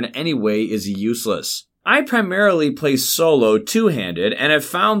next turn anyway is useless. I primarily play solo two-handed, and have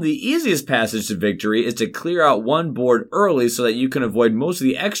found the easiest passage to victory is to clear out one board early so that you can avoid most of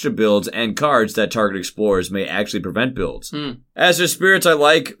the extra builds and cards that target explorers may actually prevent builds. As for spirits I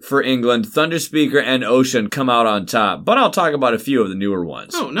like for England, Thunderspeaker and Ocean come out on top, but I'll talk about a few of the newer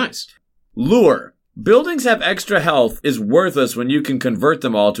ones. Oh, nice. Lure. Buildings have extra health is worthless when you can convert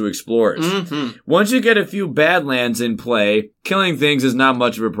them all to explorers. Once you get a few bad lands in play, killing things is not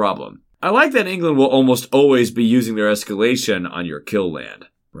much of a problem. I like that England will almost always be using their escalation on your kill land.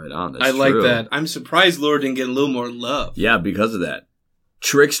 Right on, that's I like true. that. I'm surprised Lure didn't get a little more love. Yeah, because of that.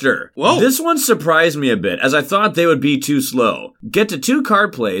 Trickster. Whoa. This one surprised me a bit, as I thought they would be too slow. Get to 2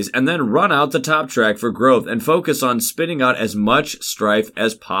 card plays, and then run out the top track for growth, and focus on spitting out as much strife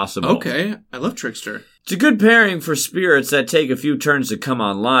as possible. Okay, I love Trickster. It's a good pairing for spirits that take a few turns to come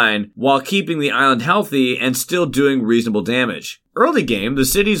online, while keeping the island healthy and still doing reasonable damage. Early game, the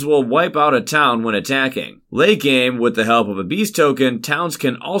cities will wipe out a town when attacking. Late game, with the help of a beast token, towns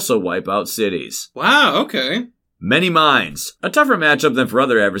can also wipe out cities. Wow, okay. Many Minds. A tougher matchup than for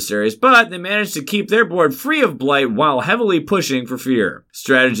other adversaries, but they managed to keep their board free of blight while heavily pushing for fear.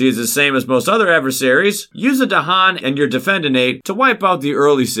 Strategy is the same as most other adversaries. Use a Dahan and your Defend innate to wipe out the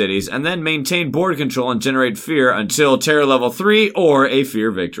early cities, and then maintain board control and generate fear until Terror level 3 or a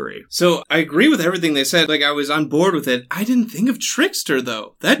fear victory. So I agree with everything they said. Like, I was on board with it. I didn't think of Trickster,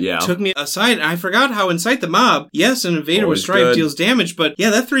 though. That took me aside. I forgot how Incite the Mob, yes, an Invader with Strife deals damage, but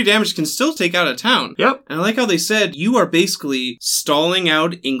yeah, that 3 damage can still take out a town. Yep. And I like how they said you are basically stalling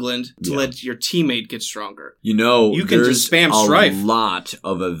out England to let your teammate get stronger. You know, you can just spam Strife. A lot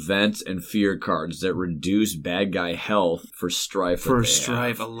of events and fear cards that reduce bad guy health for Strife. For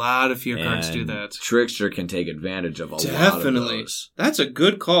Strife, a lot of fear cards do that. Trickster can take advantage of a lot of those. That's a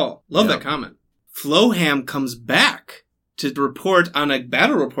good call. Love that comment. Flowham comes back to report on a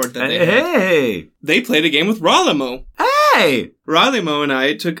battle report that they had. They played a game with Rolimo. Hey! Rolimo and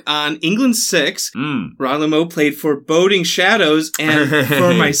I took on England 6. Rolimo played Foreboding Shadows, and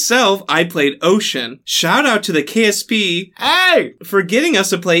for myself, I played Ocean. Shout out to the KSP for getting us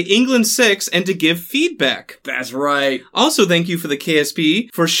to play England 6 and to give feedback. That's right. Also, thank you for the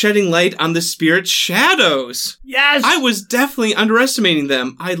KSP for shedding light on the Spirit Shadows. Yes! I was definitely underestimating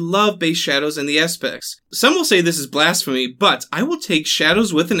them. I love base shadows and the aspects. Some will say this is blasphemy, but I will take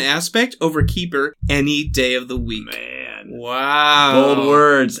shadows with an aspect over keeper any day of the week. Man. Wow. Bold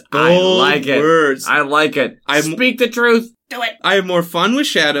words. I like it. I like it. Speak the truth. Do it. I have more fun with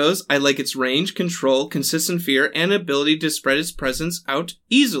shadows. I like its range, control, consistent fear, and ability to spread its presence out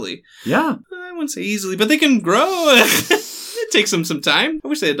easily. Yeah. I wouldn't say easily, but they can grow. It takes them some time. I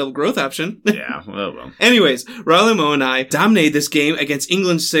wish they had a double growth option. Yeah, well. Anyways, Rolimo and I dominated this game against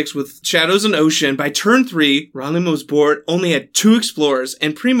England 6 with Shadows and Ocean. By turn 3, Rolimo's board only had 2 explorers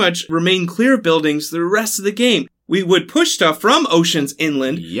and pretty much remained clear of buildings the rest of the game. We would push stuff from Ocean's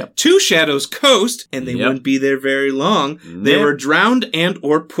inland to Shadow's coast, and they wouldn't be there very long. They were drowned and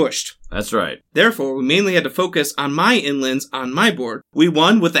or pushed. That's right. Therefore, we mainly had to focus on my inlands on my board. We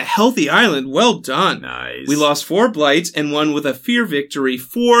won with a healthy island. Well done. Nice. We lost 4 blights and won with a fear victory,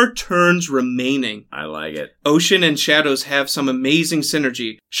 4 turns remaining. I like it. Ocean and Shadows have some amazing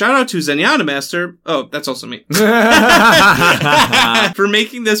synergy. Shout out to Zenyatta Master. Oh, that's also me. For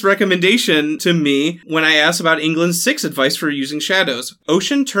making this recommendation to me when I asked about England's 6 advice for using Shadows.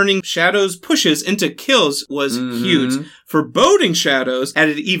 Ocean turning Shadows pushes into kills was huge. Foreboding Shadows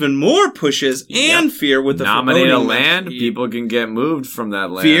added even more pushes and fear with the Nominate a foreboding land, people can get moved from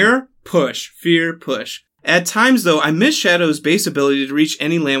that land. Fear, push. At times, though, I miss Shadow's base ability to reach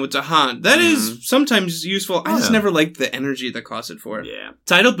any land with Dahan. That is sometimes useful. I just never liked the energy that cost it for it. Yeah.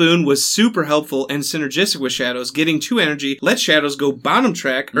 Tidal Boon was super helpful and synergistic with Shadows. Getting 2 energy let Shadows go bottom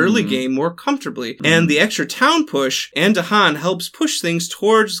track early game more comfortably. And the extra town push and Dahan helps push things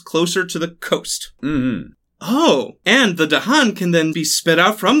towards closer to the coast. Oh, and the Dahan can then be spit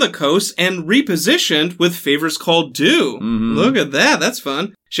out from the coast and repositioned with favors called due. Look at that, that's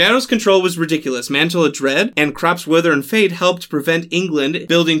fun. Shadow's control was ridiculous. Mantle of Dread and Crops Wither and Fade helped prevent England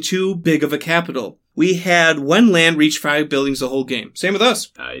building too big of a capital. We had 1 land reach 5 buildings the whole game. Same with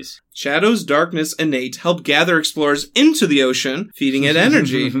us. Nice. Shadow's Darkness Innate helped gather explorers into the ocean, feeding it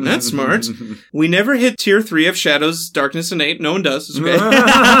energy. That's smart. We never hit tier 3 of Shadow's Darkness Innate. No one does. It's okay.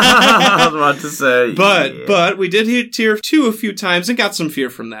 I was about to say. But we did hit tier 2 a few times and got some fear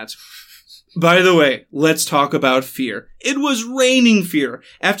from that. By the way, let's talk about fear. It was raining fear.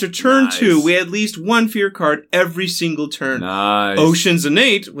 After turn 2, we had at least one fear card every single turn. Nice. Ocean's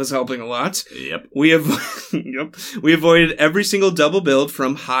Innate was helping a lot. Yep. We avoided every single double build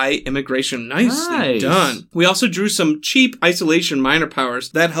from high immigration. Nicely done. We also drew some cheap isolation minor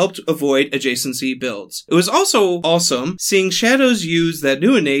powers that helped avoid adjacency builds. It was also awesome seeing Shadows use that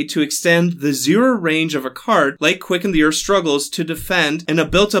new innate to extend the 0 range of a card like Quicken the Earth Struggles to defend in a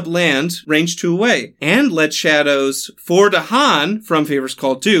built-up land range 2 away, and let Shadows for Dahan from Favors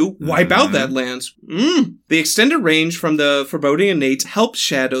Call 2 wipe out that land. The extended range from the Foreboding Innate helped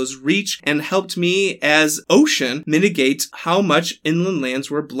Shadows reach and helped me as Ocean mitigate how much inland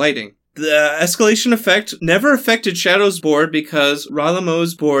lands were blighting. The escalation effect never affected Shadow's board because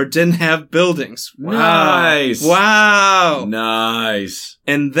Ralamo's board didn't have buildings. Nice. Wow. Nice.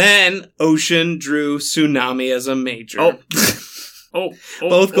 And then Ocean drew Tsunami as a major.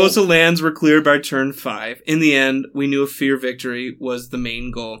 Both coastal lands were cleared by turn 5. In the end, we knew a fear victory was the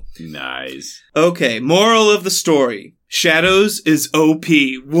main goal. Nice. Okay, moral of the story. Shadows is OP.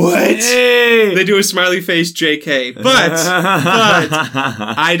 What? Hey! They do a smiley face JK. But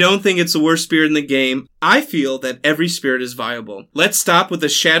I don't think it's the worst spirit in the game. I feel that every spirit is viable. Let's stop with the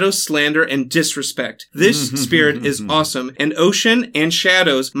Shadow slander and disrespect. This spirit is awesome, and Ocean and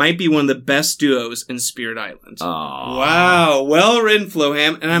Shadows might be one of the best duos in Spirit Island. Aww. Wow. Well written,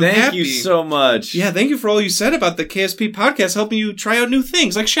 Floham, and I'm happy. Thank you so much. Yeah, thank you for all you said about the KSP podcast, helping you try out new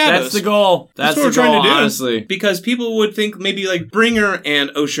things like Shadows. That's the goal. That's what we're trying to do, honestly. Because people would think maybe like Bringer and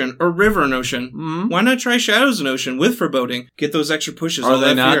Ocean, or River and Ocean. Why not try Shadows and Ocean with Foreboding? Get those extra pushes. Are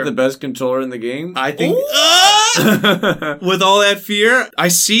they not the best controller in the game? I think... with all that fear, I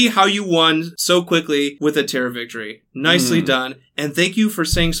see how you won so quickly with a Terror victory. Nicely done. And thank you for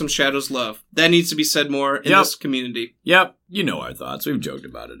saying some Shadows love. That needs to be said more in this community. Yep. You know our thoughts. We've joked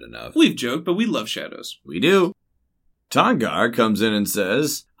about it enough. We've joked, but we love Shadows. We do. Tongar comes in and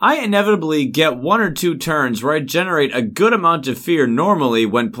says, I inevitably get 1 or 2 turns where I generate a good amount of fear normally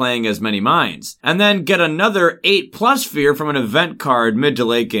when playing as many mines, and then get another 8+ fear from an event card mid to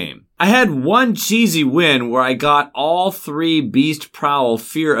late game. I had one cheesy win where I got all 3 Beast Prowl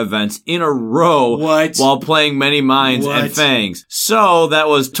fear events in a row while playing many mines and fangs. So that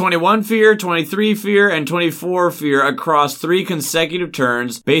was 21 fear, 23 fear, and 24 fear across 3 consecutive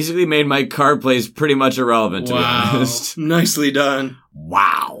turns. Basically made my card plays pretty much irrelevant, to be honest. Nicely done.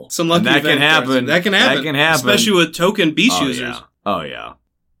 Wow. Some lucky that can happen. That can happen. That can happen. Especially with token beast users. Yeah. Oh, yeah.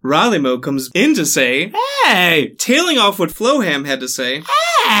 Rallymo comes in to say, hey! Tailing off what Floham had to say,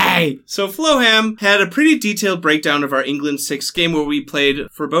 hey! So Floham had a pretty detailed breakdown of our England 6 game where we played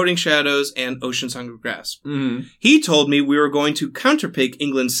Foreboding Shadows and Ocean's Hunger Grasp. He told me we were going to counterpick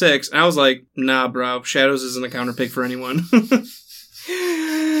England 6, and I was like, nah, bro, Shadows isn't a counterpick for anyone.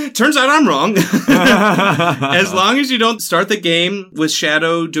 Turns out I'm wrong. As long as you don't start the game with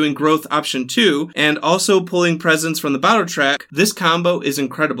Shadow doing growth option 2 and also pulling presents from the battle track, this combo is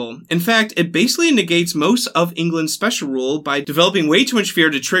incredible. In fact, it basically negates most of England's special rule by developing way too much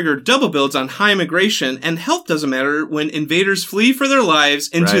fear to trigger double builds on high immigration, and health doesn't matter when invaders flee for their lives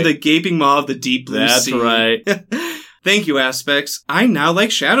into the gaping maw of the deep blue sea. That's right. Thank you, Aspects. I now like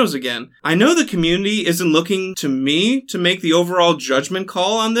Shadows again. I know the community isn't looking to me to make the overall judgment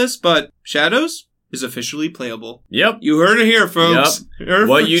call on this, but Shadows is officially playable. Yep. You heard it here, folks. Yep.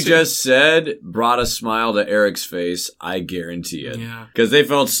 What you just said brought a smile to Eric's face, I guarantee it. Yeah. Because they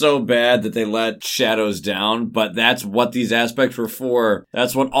felt so bad that they let Shadows down, but that's what these aspects were for.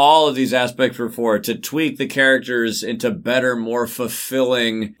 That's what all of these aspects were for, to tweak the characters into better, more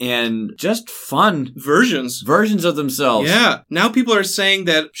fulfilling, and just fun versions of themselves. Yeah. Now people are saying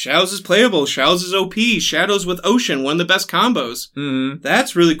that Shadows is playable, Shadows is OP, Shadows with Ocean, one of the best combos.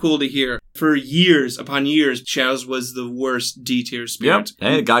 That's really cool to hear. For years upon years, Shadows was the worst D-tier spirit. Yep.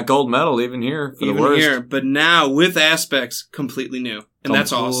 Hey, it got gold medal even here for the worst. Here, but now with Aspects, completely new. And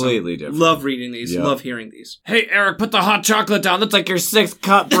that's awesome. Completely different. Love reading these. Yep. Love hearing these. Hey, Eric, put the hot chocolate down. That's like your 6th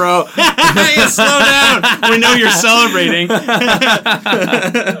cup, bro. Hey, slow down. We know you're celebrating.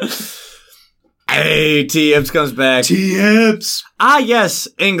 Hey, T-Hips comes back. T-Hips. Ah, yes,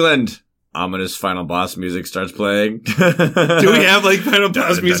 England. Ominous final boss music starts playing. Do we have, like, final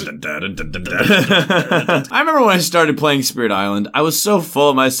boss music? I remember when I started playing Spirit Island, I was so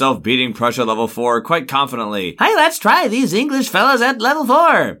full of myself beating Prussia level 4 quite confidently. Hey, let's try these English fellas at level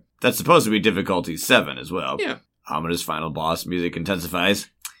 4. That's supposed to be difficulty 7 as well. Yeah. Ominous final boss music intensifies.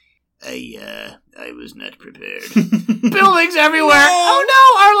 I was not prepared. Buildings everywhere! Oh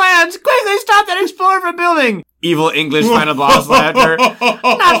no, our lands! Quickly stop that explorer from building! Evil English final boss laughter.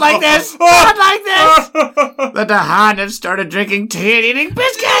 Not like this! Not like this! The Dahan have started drinking tea and eating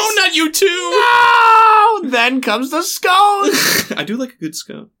biscuits! Oh, not you too! No! then comes the scone. I do like a good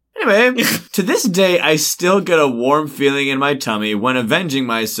scone. Anyway, to this day, I still get a warm feeling in my tummy when avenging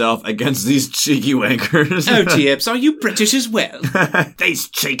myself against these cheeky wankers. Oh, Tips, are you British as well? These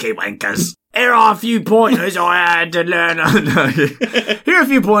cheeky wankers. Here are a few pointers I had to learn. Here are a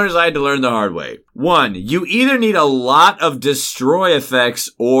few pointers I had to learn the hard way. 1. You either need a lot of destroy effects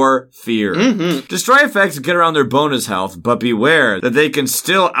or fear. Mm-hmm. Destroy effects get around their bonus health, but beware that they can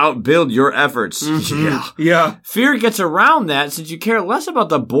still outbuild your efforts. Mm-hmm. Yeah. Fear gets around that since you care less about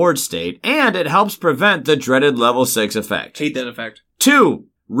the board state, and it helps prevent the dreaded level 6 effect. Hate that effect. 2.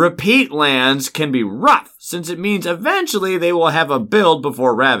 Repeat lands can be rough, since it means eventually they will have a build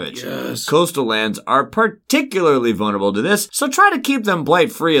before Ravage. Yes. Coastal lands are particularly vulnerable to this, so try to keep them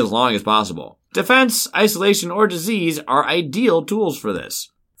blight-free as long as possible. Defense, isolation, or disease are ideal tools for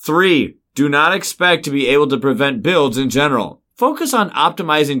this. 3. Do not expect to be able to prevent builds in general. Focus on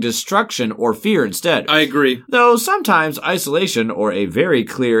optimizing destruction or fear instead. I agree. Though sometimes isolation or a very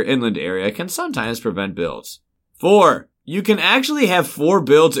clear inland area can sometimes prevent builds. 4. You can actually have 4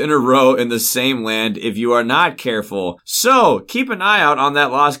 builds in a row in the same land if you are not careful, so keep an eye out on that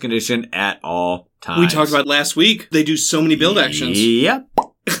loss condition at all times. We talked about last week. They do so many build actions. Yep.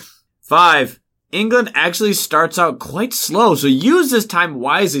 5. England actually starts out quite slow, so use this time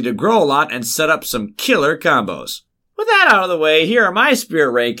wisely to grow a lot and set up some killer combos. With that out of the way, here are my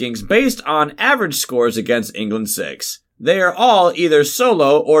spirit rankings based on average scores against England 6. They are all either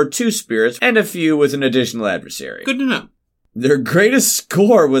solo or 2 spirits, and a few with an additional adversary. Good to know. Their greatest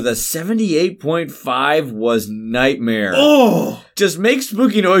score with a 78.5 was Nightmare. Oh! Just make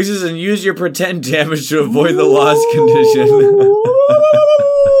spooky noises and use your pretend damage to avoid the loss condition.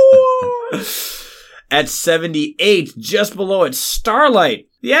 At 78, just below it, Starlight.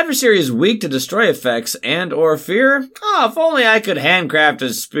 The adversary is weak to destroy effects and or fear. Oh, if only I could handcraft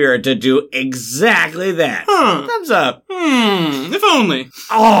a spirit to do exactly that. Huh. Thumbs up. If only.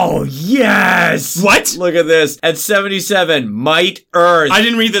 Oh, yes! What? Look at this. At 77, Might Earth. I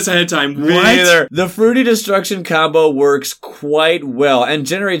didn't read this ahead of time. Me neither. The Fruity Destruction combo works quite well and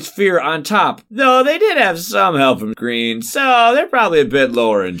generates fear on top. Though they did have some help from green, so they're probably a bit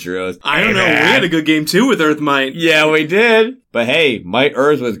lower in truth. I don't know. We had a good game too with Earth Might. Yeah, we did. But hey, Might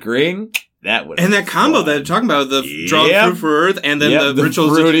Earth with green, that would. And that combo that I'm talking about, the draw fruit for Earth, and then the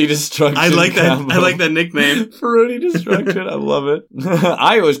rituals. Fruity Destruction. I like that. Combo. I like that nickname. Fruity Destruction. I love it.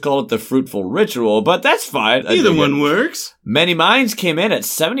 I always call it the Fruitful Ritual, but that's fine. Either one works. Many Minds came in at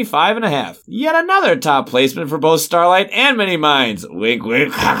 75.5. Yet another top placement for both Starlight and Many Minds. Wink,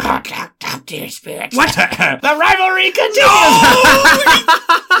 wink. Top tier spirits. What? The rivalry continues. No!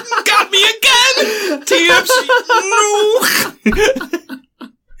 Got me again. TFC. No.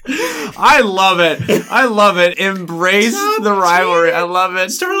 I love it. I love it. Embrace the rivalry. I love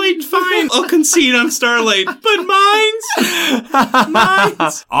it. Starlight, fine. I'll concede on Starlight, but Mines.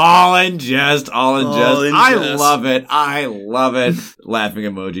 All in jest. All in jest. I jest. love it. I love it. Laughing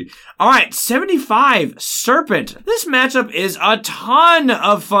emoji. All right, 75, Serpent. This matchup is a ton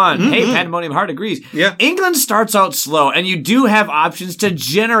of fun. Mm-hmm. Hey, Pandemonium Heart agrees. Yeah. England starts out slow, and you do have options to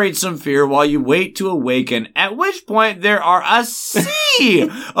generate some fear while you wait to awaken, at which point there are a sea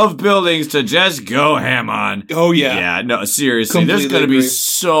of buildings to just go ham on. Oh, yeah. Yeah, no, seriously. There's going to be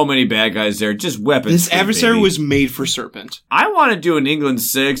so many bad guys there. Just weapons. This adversary was made for Serpent. I want to do an England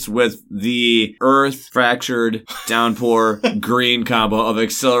 6 with the Earth, Fractured, Downpour, Green combo of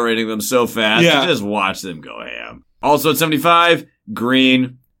accelerating them so fast. Yeah. Just watch them go ham. Also at 75,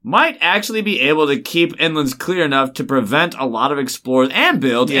 Green might actually be able to keep inlands clear enough to prevent a lot of explores and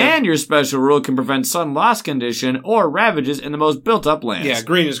builds, and your special rule can prevent sudden loss condition or ravages in the most built-up lands. Yeah,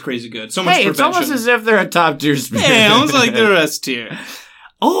 Green is crazy good. So much prevention. It's almost as if they're a top-tier spirit. Yeah, almost like they're S tier.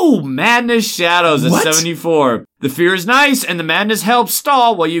 Oh, Madness Shadows at 74. The fear is nice, and the madness helps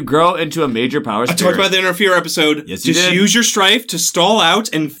stall while you grow into a major power spirit. I talked about the Interfere episode. Yes, you did. Just use your strife to stall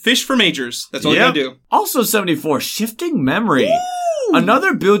out and fish for majors. That's all you gotta do. Also 74, Shifting Memory. Ooh.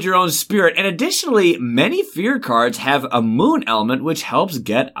 Another build your own spirit, and additionally, many fear cards have a moon element which helps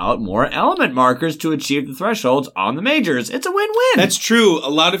get out more element markers to achieve the thresholds on the majors. It's a win-win. That's true. A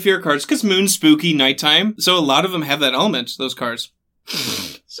lot of fear cards, because moon's spooky, nighttime, so a lot of them have that element, those cards.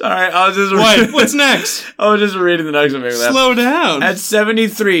 Sorry, I was just... What? What's next? I was just reading the next one. Slow down. At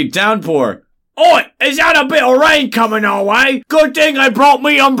 73, Downpour. Oi, is that a bit of rain coming our way? Good thing I brought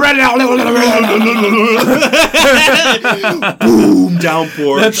me umbrella. Boom,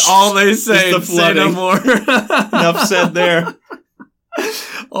 downpour. That's all they say. It's the flooding. Say no more. Enough said there.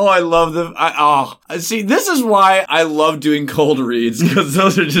 Oh, I love them. See, this is why I love doing cold reads, because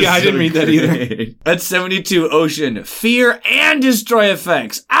those are just I didn't read that either. At 72, Ocean. Fear and destroy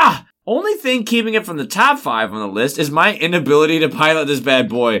effects. Only thing keeping it from the top 5 on the list is my inability to pilot this bad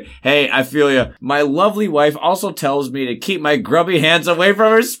boy. Hey, I feel ya. My lovely wife also tells me to keep my grubby hands away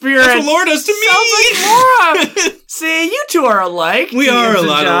from her spirit. That's what Laura does to me. Sounds like Laura. See, you two are alike. We are a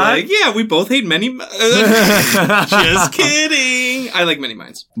lot alike. Yeah, we both hate many. Just kidding. I like many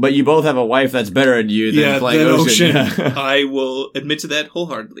minds. But you both have a wife that's better than you than playing Ocean. I will admit to that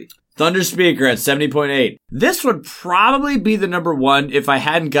wholeheartedly. Thunder Speaker at 70.8. This would probably be the number 1 if I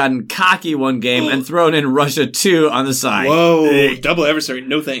hadn't gotten cocky one game and thrown in Russia 2 on the side. Whoa, double adversary,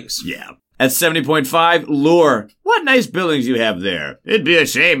 no thanks. Yeah. At 70.5, Lure. What nice buildings you have there. It'd be a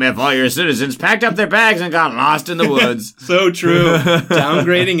shame if all your citizens packed up their bags and got lost in the woods. So true.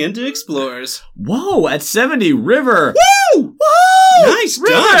 Downgrading into explorers. Whoa, at 70, River. Woo! Woo! Nice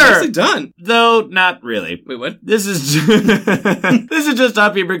River! done. Nicely done. Though, not really. Wait, what? This is just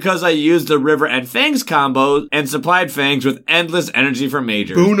up here because I used the River and Fangs combo and supplied Fangs with endless energy for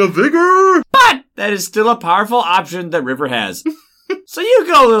majors. Boon of Vigor! But that is still a powerful option that River has. So you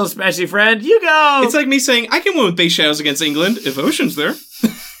go, little smashy friend. You go. It's like me saying, I can win with base shadows against England if Ocean's there.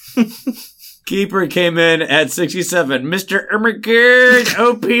 Keeper came in at 67. Mr. Ermagerd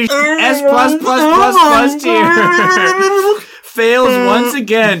OP S++++ tier. Fails once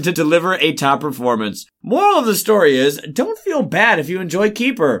again to deliver a top performance. Moral of the story is, don't feel bad if you enjoy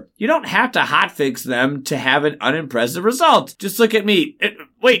Keeper. You don't have to hotfix them to have an unimpressive result. Just look at me.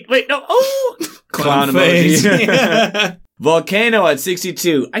 Wait, no. Oh! Clown emoji. Volcano at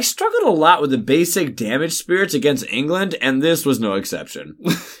 62. I struggled a lot with the basic damage spirits against England, and this was no exception.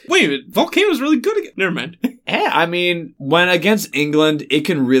 Wait a minute, Volcano's really good again. Never mind. Yeah, I mean, when against England, it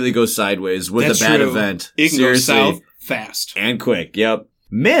can really go sideways with a bad event. It can go south fast. And quick, yep.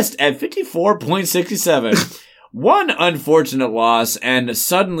 Missed at 54.67. One unfortunate loss, and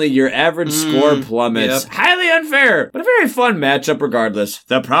suddenly your average score plummets. Yep. Highly unfair, but a very fun matchup regardless.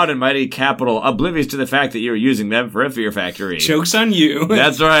 The proud and mighty capital, oblivious to the fact that you're using them for a fear factory. Joke's on you.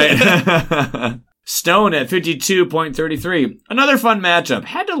 That's right. Stone at 52.33. Another fun matchup.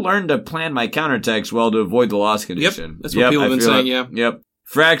 Had to learn to plan my counterattacks well to avoid the loss condition. Yep, that's what people have been saying, yeah. Yep.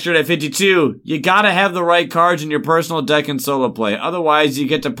 Fractured at 52. You gotta have the right cards in your personal deck in solo play. Otherwise, you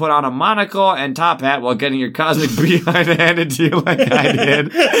get to put on a monocle and top hat while getting your cosmic behind handed to you like I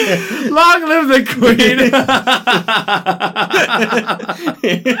did. Long live the queen!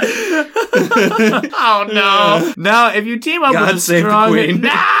 Oh no. Now, if you team up with a strong...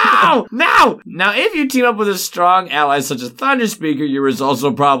 Now, if you team up with a strong ally such as Thunder Speaker, your results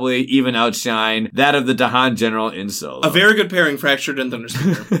will probably even outshine that of the Dahan General in solo. A very good pairing, Fractured and Thunder Speaker.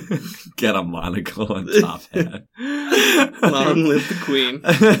 Get a monocle and top hat. Long live the queen.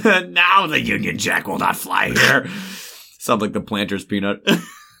 Now the Union Jack will not fly here. Sounds like the planter's peanut.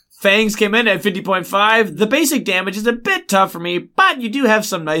 Fangs came in at 50.5. The basic damage is a bit tough for me, but you do have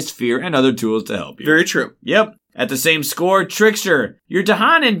some nice fear and other tools to help you. Very true. Yep. At the same score, Trickster. Your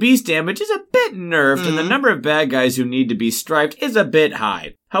Dahan and Beast damage is a bit nerfed, and the number of bad guys who need to be striped is a bit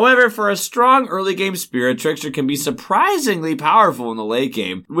high. However, for a strong early game spirit, Trickster can be surprisingly powerful in the late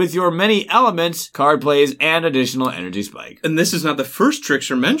game, with your many elements, card plays, and additional energy spike. And this is not the first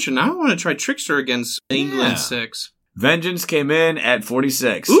Trickster mentioned. I want to try Trickster against England 6. Vengeance came in at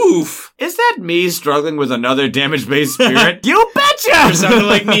 46. Oof. Is that me struggling with another damage-based spirit? You betcha! You sounded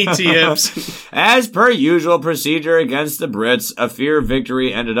like me, Tips. As per usual procedure against the Brits, a fear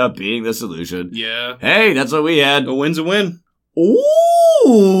victory ended up being the solution. Yeah. Hey, that's what we had. A win's a win.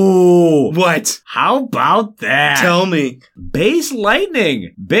 Ooh! What? How about that? Tell me. Base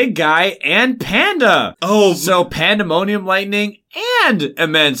Lightning, Big Guy, and Panda. Oh. So Pandemonium Lightning and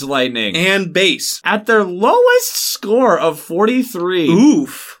Immense Lightning. And Base. At their lowest score of 43.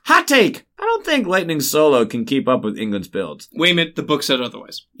 Oof. Hot take. I don't think Lightning Solo can keep up with England's builds. Wait a minute, the book said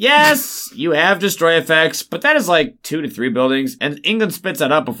otherwise. Yes, you have Destroy effects, but that is like 2 to 3 buildings, and England spits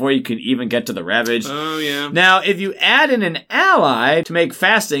that up before you can even get to the Ravage. Oh, yeah. Now, if you add in an ally to make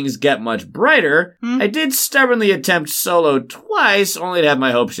fast things get much brighter, I did stubbornly attempt Solo twice, only to have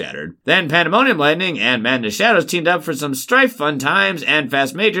my hope shattered. Then Pandemonium Lightning and Madness Shadows teamed up for some strife fun times and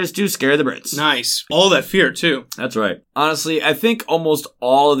fast majors to scare the Brits. Nice. All that fear, too. That's right. Honestly, I think almost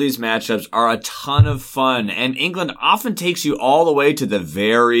all of these matchups are a ton of fun, and England often takes you all the way to the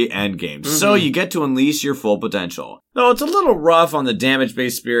very end game, so you get to unleash your full potential. Though it's a little rough on the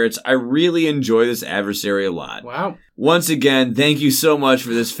damage-based spirits, I really enjoy this adversary a lot. Wow. Once again, thank you so much for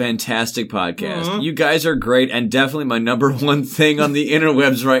this fantastic podcast. Aww. You guys are great and definitely my number one thing on the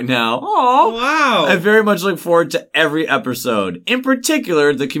interwebs right now. Oh, wow. I very much look forward to every episode. In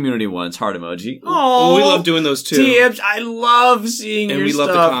particular, the community ones. Heart emoji. Oh, we love doing those too. Tips, I love seeing your stuff. And we love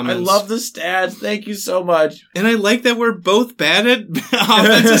the comments. I love the stats. Thank you so much. And I like that we're both bad at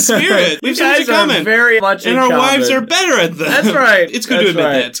offensive spirit. We've guys a comment. Very much and our wives are better at them. That's right. It's good to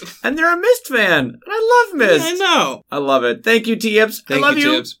admit that. And they're a Myst fan. And I love Myst. Yeah, I know. I love it. Thank you, Tips. I love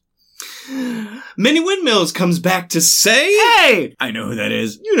you. Tips. Many Windmills comes back to say, hey! I know who that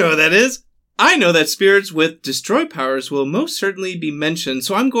is. You know who that is. I know that spirits with destroy powers will most certainly be mentioned,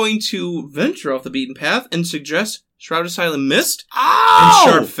 so I'm going to venture off the beaten path and suggest Shroud of Silent Mist and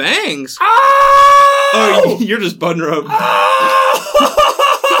Sharp Fangs. Oh, you're just buttering up.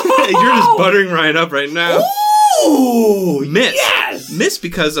 You're just buttering right up right now. Ooh, Mist. Yes! Mist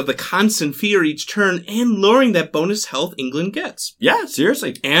because of the constant fear each turn and lowering that bonus health England gets. Yeah,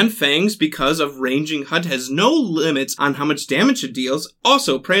 seriously. And Fangs because of ranging Hunt has no limits on how much damage it deals.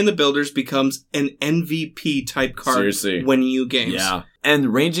 Also, Prey in the Builders becomes an MVP type card when you games. Yeah.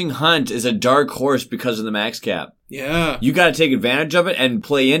 And Ranging Hunt is a dark horse because of the max cap. Yeah. You gotta take advantage of it and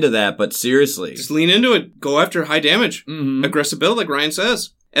play into that, but seriously. Just lean into it. Go after high damage. Mm-hmm. Aggressive build, like Ryan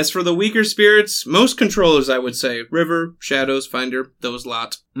says. As for the weaker spirits, most controllers, I would say, River, Shadows, Finder, those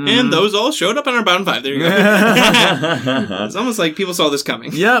lot. Mm-hmm. And those all showed up on our bottom 5. There you go. It's almost like people saw this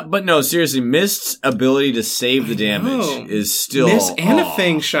coming. Yeah, but no, seriously, Mist's ability to save the damage is still... Mist and a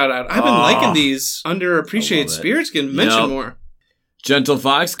Fang shout out. I've been liking these underappreciated spirits getting mentioned more. Gentle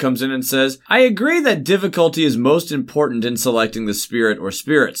Fox comes in and says, I agree that difficulty is most important in selecting the spirit or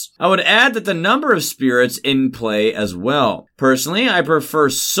spirits. I would add that the number of spirits in play as well. Personally, I prefer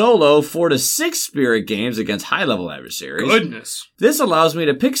solo 4 to 6 spirit games against high-level adversaries. Goodness. This allows me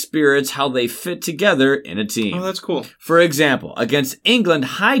to pick spirits how they fit together in a team. Oh, that's cool. For example, against England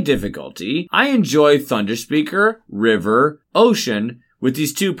high difficulty, I enjoy Thunderspeaker, River, Ocean, with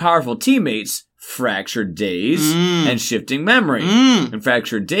these two powerful teammates, Fractured Days and Shifting Memory. In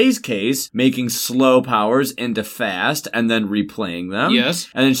Fractured Days' case, making slow powers into fast and then replaying them. Yes.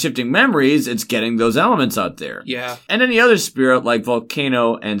 And then Shifting Memories, it's getting those elements out there. Yeah. And any other spirit like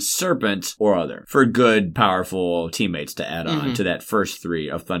Volcano and Serpent or other for good, powerful teammates to add on to that first 3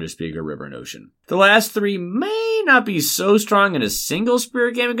 of Thunderspeaker, River, and Ocean. The last 3 may not be so strong in a single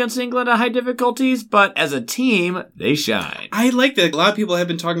spirit game against England at high difficulties, but as a team, they shine. I like that. A lot of people have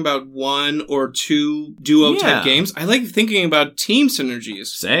been talking about 1 or 2 duo type games. I like thinking about team synergies.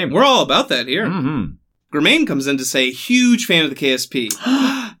 Same. We're all about that here. Mm-hmm. Germain comes in to say, huge fan of the KSP.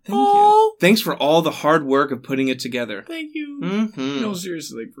 Thank you. Thanks for all the hard work of putting it together. Thank you. Mm-hmm. No,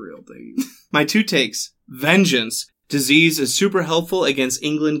 seriously, for real, thank you. My 2 takes. Vengeance. Disease is super helpful against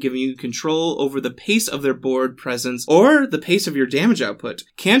England, giving you control over the pace of their board presence or the pace of your damage output.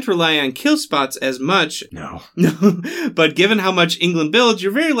 Can't rely on kill spots as much. No. But given how much England builds,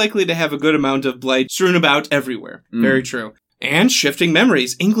 you're very likely to have a good amount of blight strewn about everywhere. Very true. And Shifting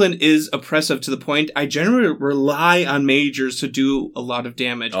Memories. England is oppressive to the point I generally rely on majors to do a lot of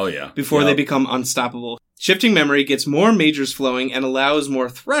damage. Oh, yeah. Before they become unstoppable. Shifting Memory gets more majors flowing and allows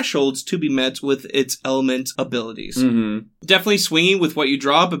more thresholds to be met with its element abilities. Mm-hmm. Definitely swingy with what you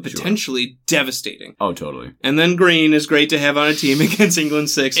draw, but potentially devastating. Oh, totally. And then green is great to have on a team against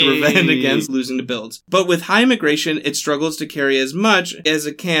England 6 to prevent against losing to builds. But with high immigration, it struggles to carry as much as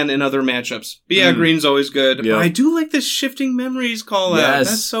it can in other matchups. But yeah, green's always good. Yep. I do like this Shifting Memories call out.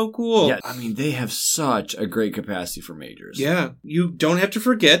 That's so cool. Yeah, I mean, they have such a great capacity for majors. Yeah. You don't have to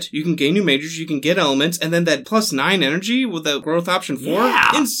forget. You can gain new majors, you can get elements, and then that +9 energy with the growth option 4.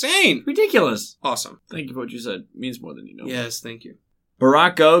 Yeah. Insane. Ridiculous. Awesome. Thank you for what you said. It means more than you know. Yes, thank you.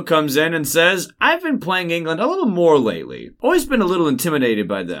 Baracco comes in and says, I've been playing England a little more lately. Always been a little intimidated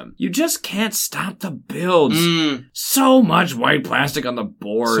by them. You just can't stop the builds. So much white plastic on the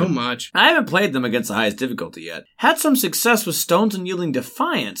board. So much. I haven't played them against the highest difficulty yet. Had some success with Stones Unyielding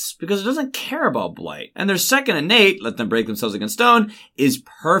Defiance because it doesn't care about blight. And their second innate, let them break themselves against stone, is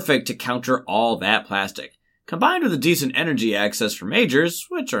perfect to counter all that plastic. Combined with a decent energy access for majors,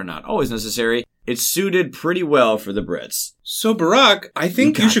 which are not always necessary, it's suited pretty well for the Brits. So, Barack, I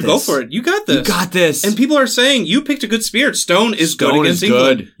think you should go for it. You got this. You got this. And people are saying, you picked a good spirit. Stone is good against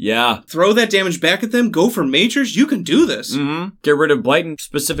England. Yeah. Throw that damage back at them. Go for majors. You can do this. Mm-hmm. Get rid of blight in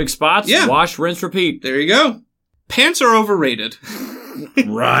specific spots. Yeah. Wash, rinse, repeat. There you go. Pants are overrated.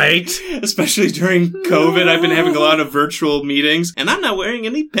 Right? Especially during COVID, I've been having a lot of virtual meetings, and I'm not wearing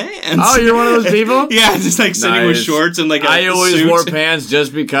any pants. Oh, you're one of those people? Yeah, just like sitting with shorts and like a I always suit. wore pants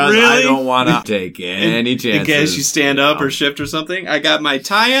just because I don't want to take any chances. In case you stand up or shift or something, I got my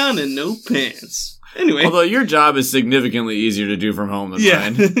tie on and no pants. Anyway. Although your job is significantly easier to do from home than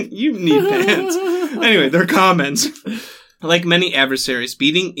mine. You need pants. Anyway, their comments. Like many adversaries,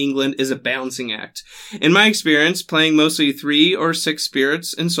 beating England is a balancing act. In my experience, playing mostly 3 or 6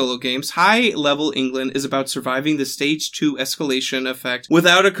 spirits in solo games, high-level England is about surviving the stage 2 escalation effect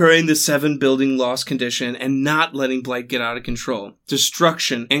without occurring the 7 building loss condition and not letting Blight get out of control.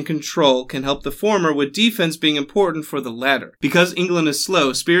 Destruction and control can help the former, with defense being important for the latter. Because England is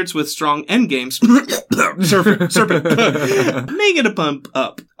slow, spirits with strong endgames serpent may get a bump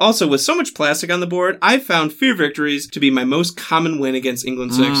up. Also, with so much plastic on the board, I've found fear victories to be my most common win against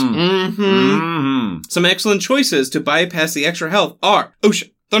England 6. Some excellent choices to bypass the extra health are Ocean,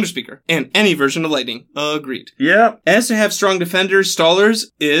 Thunderspeaker, and any version of Lightning. Agreed. Yep. As to have strong defenders, stallers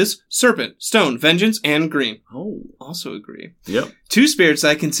is Serpent, Stone, Vengeance, and Green. Oh. Also agree. Yep. 2 spirits that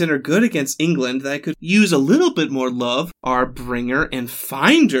I consider good against England that I could use a little bit more love are Bringer and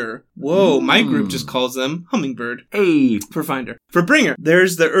Finder. Whoa, my group just calls them Hummingbird. Hey. For Finder. For Bringer,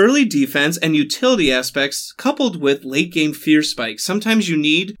 there's the early defense and utility aspects coupled with late game fear spikes. Sometimes you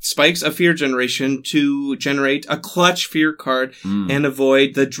need spikes of fear generation to generate a clutch fear card and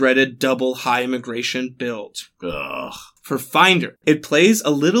avoid the dreaded double high immigration build. Ugh. For Finder, it plays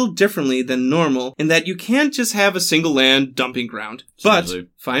a little differently than normal in that you can't just have a single land dumping ground. But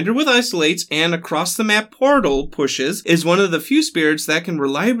Finder with Isolates and across the map portal pushes is one of the few spirits that can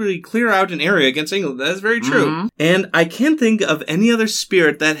reliably clear out an area against England. That is very true. And I can't think of any other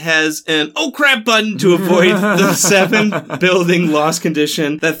spirit that has an oh crap button to avoid the 7 building loss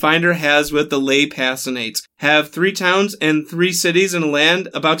condition that Finder has with the lay Passinates. Have 3 towns and 3 cities in a land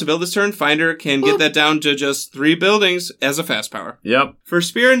about to build this turn, Finder can get that down to just 3 buildings as a fast power. Yep. For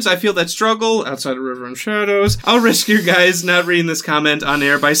spirits, I feel that struggle outside of River and Shadows. I'll risk you guys not reading this comment on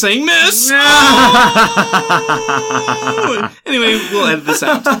air by saying miss. Oh! Anyway, we'll edit this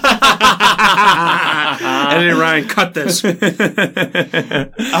out. Editor Ryan, cut this.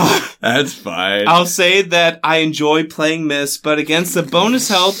 That's fine. I'll say that I enjoy playing miss, but against the bonus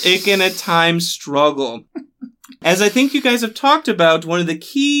health, it can at times struggle. As I think you guys have talked about, one of the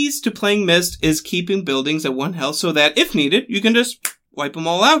keys to playing Mist is keeping buildings at 1 health so that, if needed, you can just wipe them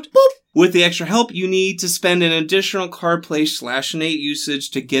all out. Boop. With the extra help, you need to spend an additional card play / innate usage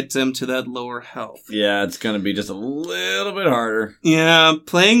to get them to that lower health. Yeah, it's going to be just a little bit harder. Yeah,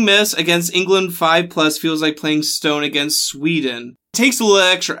 playing Mist against England 5+ feels like playing Stone against Sweden. It takes a little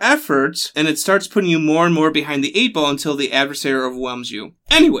extra effort, and it starts putting you more and more behind the 8 ball until the adversary overwhelms you.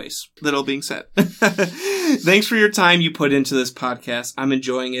 Anyways, that all being said. Thanks for your time you put into this podcast. I'm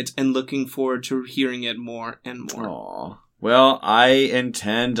enjoying it and looking forward to hearing it more and more. Aww. Well, I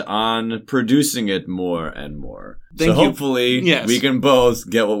intend on producing it more and more. Thank so you. Hopefully we can both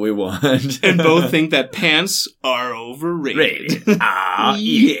get what we want. And both think that pants are overrated.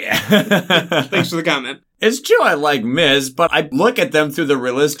 Yeah. Thanks for the comment. It's true I like Miz, but I look at them through the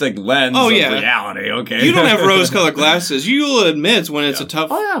realistic lens of reality, okay? You don't have rose-colored glasses. You'll admit when it's a tough...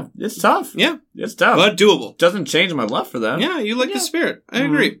 Oh, yeah. It's tough. Yeah. It's tough. But doable. Doesn't change my love for them. Yeah, you like the spirit. I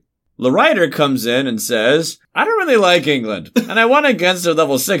agree. LaRider comes in and says, I don't really like England, and I won against their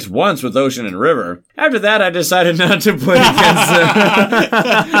level 6 once with Ocean and River. After that, I decided not to play against them.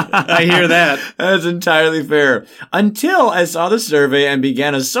 I hear that. That's entirely fair. Until I saw the survey and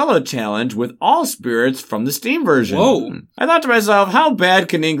began a solo challenge with all spirits from the Steam version. Whoa. I thought to myself, how bad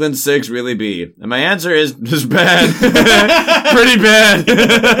can England 6 really be? And my answer is bad. Pretty bad.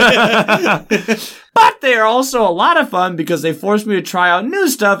 But they are also a lot of fun because they force me to try out new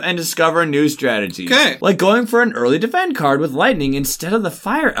stuff and discover new strategies. Okay. Like going for an early defend card with lightning instead of the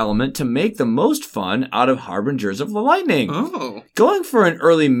fire element to make the most fun out of Harbingers of the Lightning. Oh. Going for an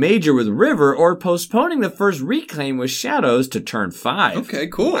early major with river or postponing the first reclaim with shadows to turn 5. Okay,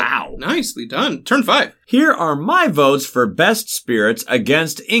 cool. Wow. Nicely done. Turn 5. Here are my votes for best spirits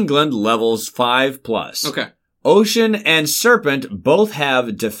against England levels 5+. Okay. Ocean and Serpent both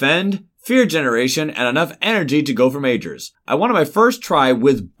have defend, fear generation, and enough energy to go for majors. I wanted my first try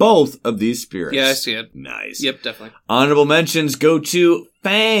with both of these spirits. Yeah, I see it. Nice. Yep, definitely. Honorable mentions go to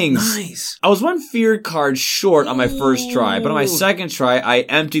Fangs. Nice. I was 1 fear card short on my first try, but on my second try, I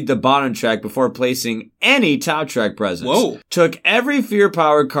emptied the bottom track before placing any top track presence. Whoa. Took every fear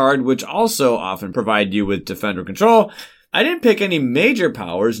power card, which also often provide you with defend or control, I didn't pick any major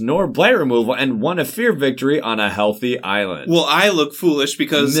powers nor blight removal and won a fear victory on a healthy island. Well, I look foolish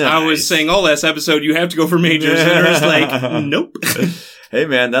because I was saying all last episode you have to go for majors, and there's like, nope. Hey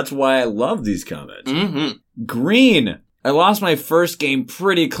man, that's why I love these comments. Mm-hmm. Green. I lost my first game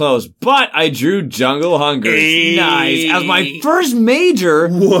pretty close, but I drew Jungle Hungers. Hey. Nice. As my first major.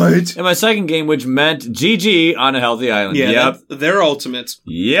 What? In my second game, which meant GG on a healthy island. Yeah, yep. They're ultimates.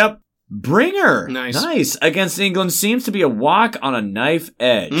 Yep. Bringer. Nice. Against England seems to be a walk on a knife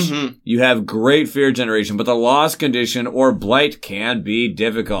edge. Mm-hmm. You have great fear generation, but the loss condition or blight can be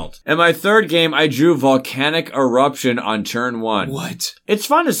difficult. In my third game, I drew Volcanic Eruption on turn 1. What? It's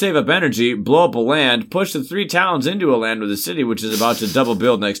fun to save up energy, blow up a land, push the 3 towns into a land with a city which is about to double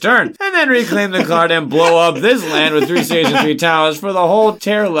build next turn, and then reclaim the card and blow up this land with 3 stages and 3 towers for the whole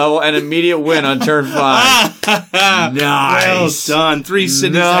terror level and immediate win on turn 5. Nice. Well done. 3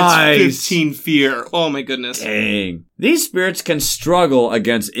 cities. Nice. That's 15 fear. Oh my goodness. Dang. These spirits can struggle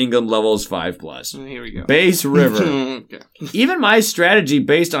against England levels 5+. Here we go. Base River. Okay. Even my strategy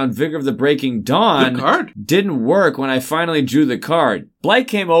based on Vigor of the Breaking Dawn Good card. didn't work when I finally drew the card. Blight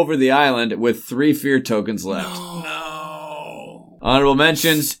came over the island with 3 fear tokens left. No. Honorable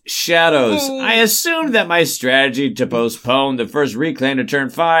mentions, Shadows. I assumed that my strategy to postpone the first reclaim to turn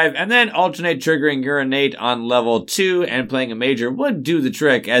 5 and then alternate triggering Urinate on level 2 and playing a major would do the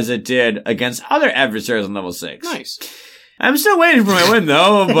trick as it did against other adversaries on level 6. Nice. I'm still waiting for my win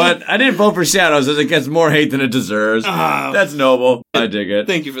though, but I didn't vote for Shadows as it gets more hate than it deserves. That's noble. I dig it.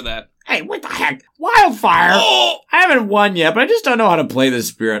 Thank you for that. Hey, what the heck? Wildfire! Oh! I haven't won yet, but I just don't know how to play this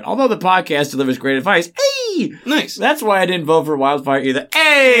spirit, although the podcast delivers great advice. Hey! Nice. That's why I didn't vote for Wildfire either.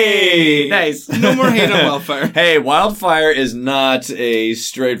 Hey! Nice. No more hate on Wildfire. Hey, Wildfire is not a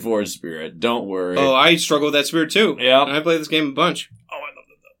straightforward spirit. Don't worry. Oh, I struggle with that spirit too. Yeah. I play this game a bunch.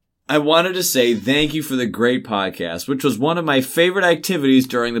 I wanted to say thank you for the great podcast, which was one of my favorite activities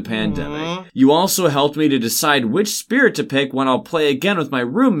during the pandemic. Aww. You also helped me to decide which spirit to pick when I'll play again with my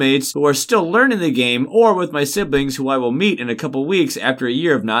roommates who are still learning the game or with my siblings who I will meet in a couple weeks after a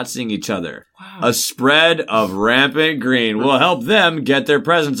year of not seeing each other. Wow. A spread of Rampant Green will help them get their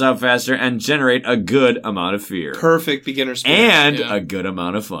presents out faster and generate a good amount of fear. Perfect beginner spirit. And a good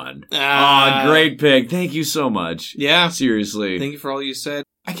amount of fun. Great pick. Thank you so much. Yeah. Seriously. Thank you for all you said.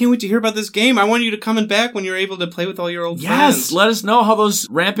 I can't wait to hear about this game. I want you to come back when you're able to play with all your old friends. Yes, let us know how those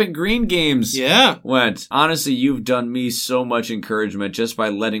Rampant Green games went. Honestly, you've done me so much encouragement just by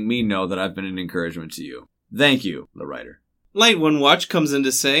letting me know that I've been an encouragement to you. Thank you, the writer. Light One Watch comes in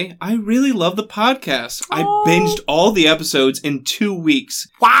to say, I really love the podcast. I binged all the episodes in 2 weeks.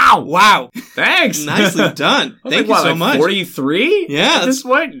 Wow. Thanks. Nicely done. Thank you so much. 43? Yeah. At this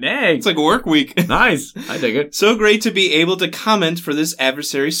point? Dang. It's like a work week. Nice. I dig it. So great to be able to comment for this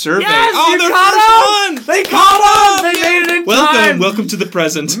adversary survey. Yes, oh, you their caught first up! one! They caught up! They made it in time! Welcome to the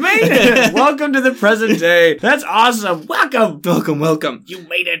present. Made it! Welcome to the present day. That's awesome. Welcome. You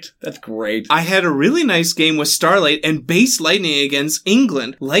made it. That's great. I had a really nice game with Starlight and base Lightning against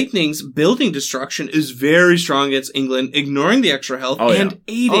England. Lightning's building destruction is very strong against England, ignoring the extra health and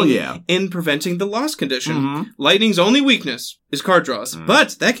aiding in preventing the loss condition. Mm-hmm. Lightning's only weakness is card draws,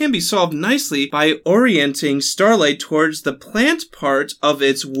 but that can be solved nicely by orienting Starlight towards the plant part of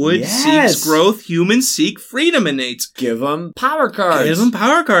its wood seeks growth, human seek freedom innate. Give them power cards.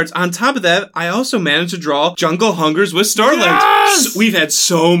 On top of that, I also managed to draw Jungle Hungers with Starlight. Yes! We've had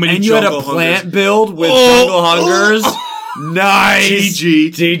so many and you Jungle had a Hungers. plant build with Jungle Hungers. Nice.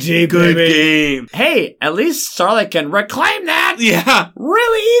 GG, good game. Hey, at least Starlight can reclaim that. Yeah.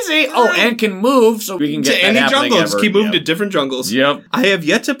 Really easy. Oh, and can move so we can get to any jungles. Keep moving to different jungles. Yep. I have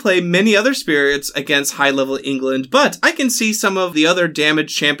yet to play many other spirits against high-level England, but I can see some of the other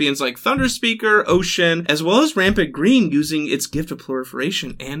damaged champions like Thunderspeaker, Ocean, as well as Rampant Green using its Gift of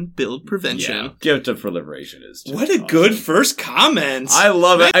Proliferation and build prevention. Yeah. Gift of Proliferation is just what a good first comment. I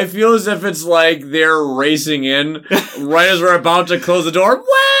love it. I feel as if it's like they're racing in right as we're about to close the door. Wait!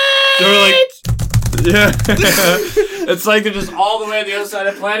 They're like... Yeah. It's like they're just all the way on the other side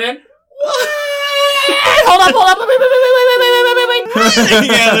of the planet. Hold up.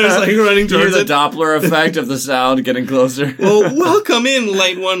 Yeah, there's like running towards the Doppler effect of the sound getting closer. Well, welcome in,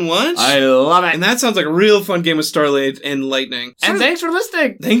 Light One Watch. I love it. And that sounds like a real fun game with Starlight and Lightning. And thanks for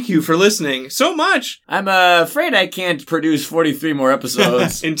listening. Thank you for listening so much. I'm afraid I can't produce 43 more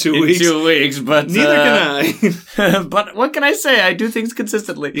episodes in 2 weeks. 2 weeks, but neither can I. But what can I say? I do things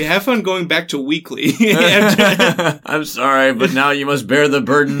consistently. You have fun going back to weekly. I'm sorry, but now you must bear the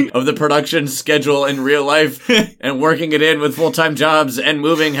burden of the production schedule in real life and working it in with full-time jobs and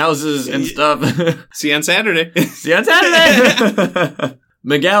moving houses and stuff. See you on Saturday. See you on Saturday.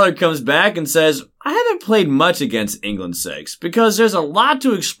 McGallard comes back and says, I haven't played much against England 6 because there's a lot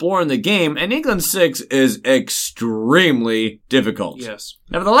to explore in the game and England 6 is extremely difficult. Yes.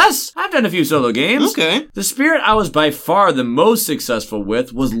 Nevertheless, I've done a few solo games. Okay. The spirit I was by far the most successful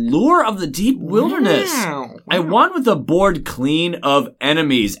with was Lure of the Deep Wilderness. Wow. I won with a board clean of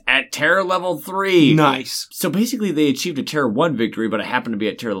enemies at Terror level 3. Nice. So basically they achieved a Terror 1 victory, but I happened to be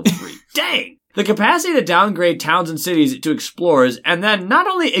at Terror level 3. Dang! The capacity to downgrade towns and cities to explorers and then not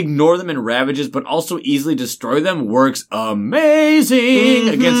only ignore them in ravages but also easily destroy them works amazing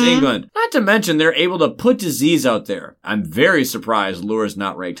against England. Not to mention they're able to put disease out there. I'm very surprised Lure's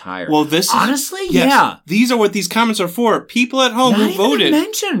not ranked higher. Well, this is... Honestly, yes, yeah. These are what these comments are for. People at home Not who even voted.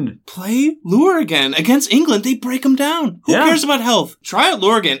 mentioned. Play Lure again. Against England, they break them down. Who cares about health? Try out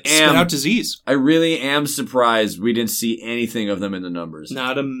Lure again. Spit out disease. I really am surprised we didn't see anything of them in the numbers.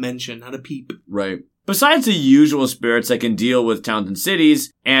 Not a mention. Not a peep. Right. Besides the usual spirits that can deal with towns and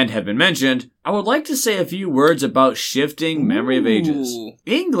cities, and have been mentioned, I would like to say a few words about shifting memory of ages.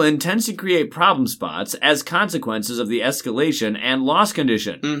 England tends to create problem spots as consequences of the escalation and loss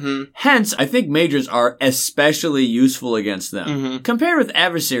condition. Hence, I think majors are especially useful against them, compared with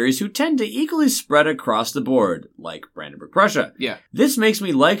adversaries who tend to equally spread across the board, like Brandenburg Prussia. Yeah. This makes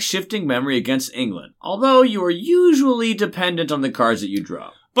me like shifting memory against England, although you are usually dependent on the cards that you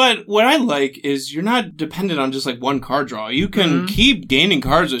draw. But what I like is you're not dependent on just like one card draw. You can keep gaining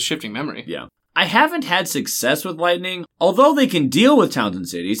cards with shifting memory. Yeah. I haven't had success with Lightning. Although they can deal with towns and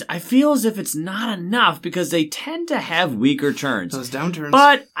cities, I feel as if it's not enough because they tend to have weaker turns. Those downturns.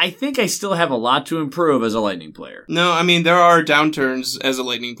 But I think I still have a lot to improve as a Lightning player. No, I mean, there are downturns as a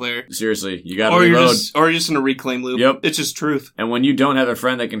Lightning player. Seriously, you gotta reload. Or you're just in a reclaim loop. Yep. It's just truth. And when you don't have a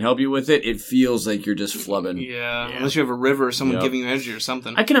friend that can help you with it, it feels like you're just flubbing. Yeah. Unless you have a river or someone giving you energy or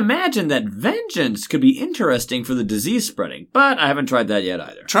something. I can imagine that Vengeance could be interesting for the disease spreading, but I haven't tried that yet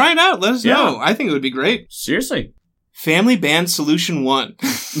either. Try it out. Let us know. I think it would be great. Seriously. Family Band Solution 1.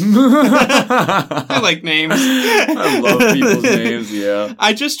 I like names. I love people's names, yeah.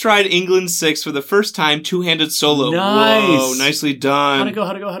 I just tried England 6 for the first time, two-handed solo. Nice. Whoa, nicely done.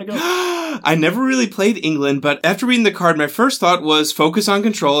 How'd it go? I never really played England, but after reading the card, my first thought was focus on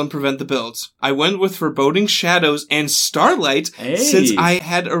control and prevent the builds. I went with Foreboding Shadows and Starlight since I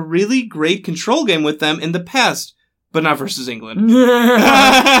had a really great control game with them in the past. But not versus England.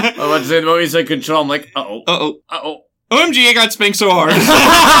 I was about to say, the moment you said control, I'm like, uh-oh. Uh-oh. Uh-oh. OMG, I got spanked so hard.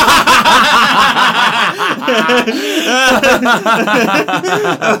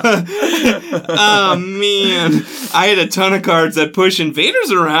 Oh, man. I had a ton of cards that push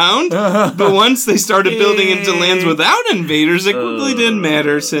invaders around, but once they started building into lands without invaders, it quickly didn't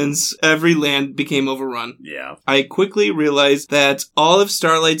matter since every land became overrun. Yeah. I quickly realized that all of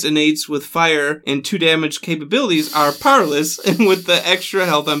Starlight's innates with fire and 2 damage capabilities are powerless and with the extra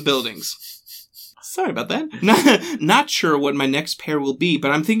health on buildings. Sorry about that. Not sure what my next pair will be,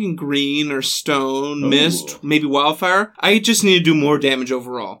 but I'm thinking green or stone, mist, maybe wildfire. I just need to do more damage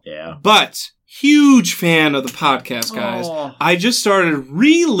overall. Yeah. But huge fan of the podcast, guys. Aww. I just started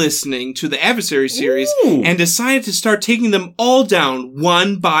re-listening to the Adversary series and decided to start taking them all down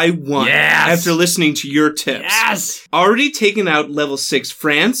one by one after listening to your tips. Yes! Already taken out level 6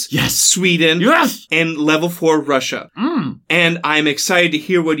 France, Sweden, and level 4 Russia. And I'm excited to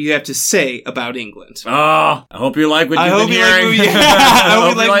hear what you have to say about England. Oh, I hope you like what you've been hearing. I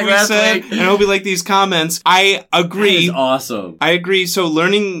hope you like what we said. And I hope you like these comments. I agree. That is awesome. I agree. So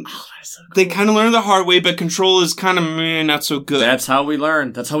learning... They kind of learn the hard way, but control is kind of not so good. That's how we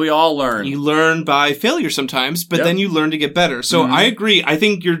learn. That's how we all learn. You learn by failure sometimes, but then you learn to get better. So I agree. I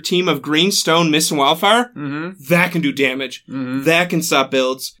think your team of green, stone, mist, and wildfire, that can do damage. That can stop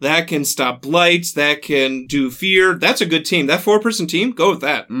builds. That can stop blights. That can do fear. That's a good team. That 4-person team, go with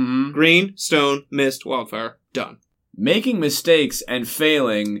that. Green, stone, mist, wildfire. Done. Making mistakes and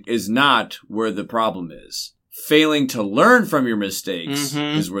failing is not where the problem is. Failing to learn from your mistakes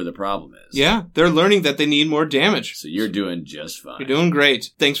is where the problem is. Yeah, they're learning that they need more damage. So you're doing just fine. You're doing great.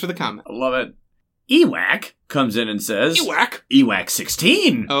 Thanks for the comment. I love it. Ewac comes in and says... Ewac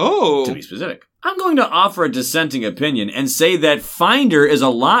 16! Oh. To be specific. I'm going to offer a dissenting opinion and say that Finder is a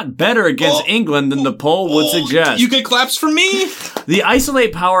lot better against England than the poll would suggest. You get claps from me? The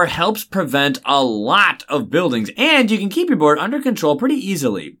Isolate power helps prevent a lot of buildings, and you can keep your board under control pretty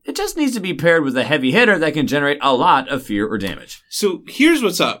easily. It just needs to be paired with a heavy hitter that can generate a lot of fear or damage. So here's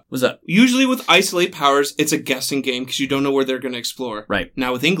what's up. What's up? Usually with Isolate powers, it's a guessing game because you don't know where they're going to explore. Right.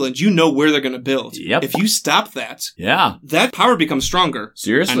 Now with England, you know where they're going to build. Yep. If you stop that, that power becomes stronger.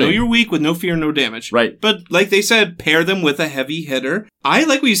 Seriously? I know you're weak with no fear, no no damage. Right. But like they said, pair them with a heavy hitter. I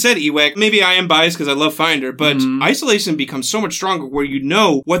like what you said, Ewak. Maybe I am biased because I love Finder, but Isolation becomes so much stronger where you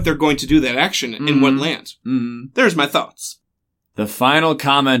know what they're going to do that action in what lands. There's my thoughts. The final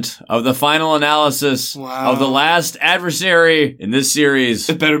comment of the final analysis of the last adversary in this series.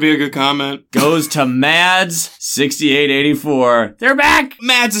 It better be a good comment. Goes to Mads6884. They're back!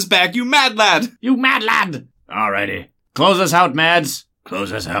 Mads is back, you mad lad! You mad lad! Alrighty. Close us out, Mads.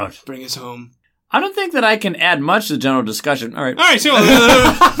 Close us out. Bring us home. I don't think that I can add much to the general discussion. Alright. Alright, so...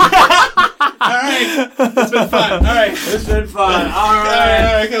 Alright. It's been fun. Alright. It's been fun.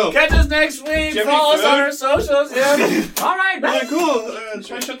 Alright, cool. Catch us next week. Follow us on our socials. Yeah. Alright, bye. Cool.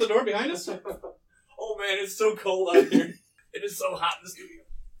 Should I shut the door behind us? Oh man, it's so cold out here. It is so hot in the studio.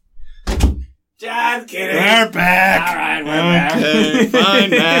 Just kidding. We're back. Alright, we're back. Fine,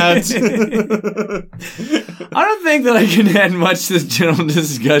 Mads. I don't think that I can add much to this general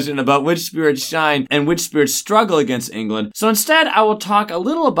discussion about which spirits shine and which spirits struggle against England. So instead, I will talk a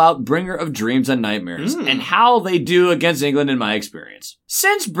little about Bringer of Dreams and Nightmares and how they do against England in my experience.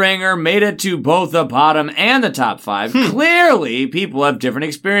 Since Bringer made it to both the bottom and the top 5, clearly people have different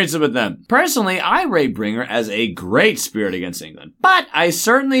experiences with them. Personally, I rate Bringer as a great spirit against England, but I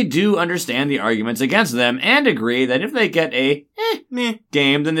certainly do understand the arguments against them and agree that if they get a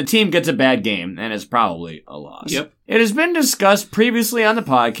game, then the team gets a bad game, and it's probably a loss. Yep. It has been discussed previously on the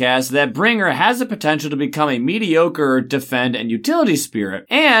podcast that Bringer has the potential to become a mediocre defend and utility spirit,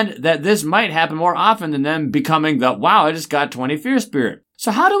 and that this might happen more often than them becoming the, wow, I just got 20 fear spirit.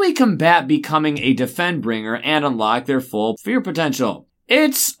 So how do we combat becoming a defend bringer and unlock their full fear potential?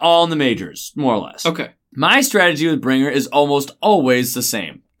 It's all in the majors, more or less. Okay. My strategy with Bringer is almost always the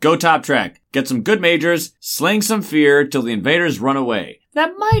same. Go top track, get some good majors, sling some fear till the invaders run away.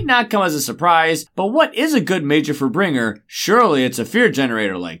 That might not come as a surprise, but what is a good major for Bringer? Surely it's a fear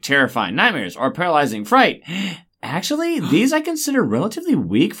generator like Terrifying Nightmares or Paralyzing Fright. Actually, these I consider relatively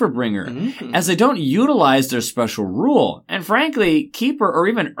weak for Bringer, as they don't utilize their special rule. And frankly, Keeper or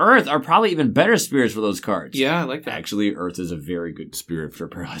even Earth are probably even better spirits for those cards. Yeah, I like that. Actually, Earth is a very good spirit for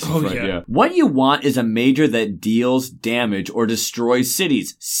Paralyzing Fright. Yeah. What you want is a major that deals damage or destroys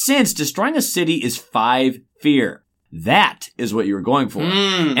cities, since destroying a city is 5 fear. That is what you were going for.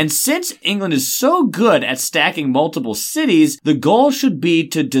 And since England is so good at stacking multiple cities, the goal should be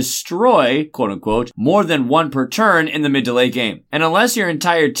to destroy, quote unquote, more than one per turn in the mid to late game. And unless your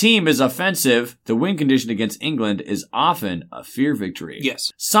entire team is offensive, the win condition against England is often a fear victory.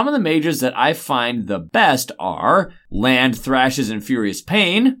 Yes. Some of the majors that I find the best are Land Thrashes and Furious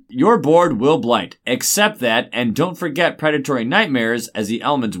Pain. Your board will blight. Accept that, and don't forget Predatory Nightmares, as the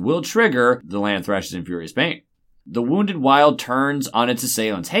elements will trigger the Land Thrashes and Furious Pain. The Wounded Wild turns on its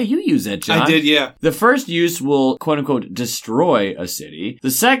assailants. Hey, you use that, John. I did, yeah. The first use will, quote-unquote, destroy a city.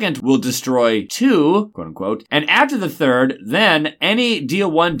 The second will destroy 2, quote-unquote. And after the third, then any deal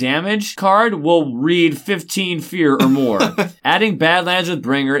 1 damage card will read 15 fear or more. Adding Badlands with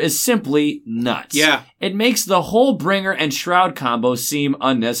Bringer is simply nuts. Yeah. It makes the whole Bringer and Shroud combo seem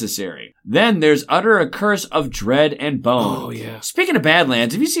unnecessary. Then there's Utter a Curse of Dread and Bone. Oh, yeah. Speaking of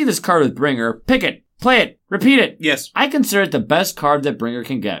Badlands, if you see this card with Bringer, pick it. Play it. Repeat it. Yes. I consider it the best card that Bringer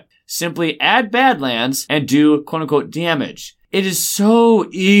can get. Simply add Badlands and do quote-unquote damage. It is so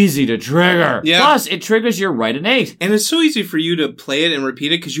easy to trigger. Yeah. Plus, it triggers your right innate. And it's so easy for you to play it and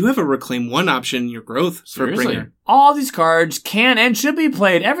repeat it because you have a Reclaim 1 option in your growth for Bringer. All these cards can and should be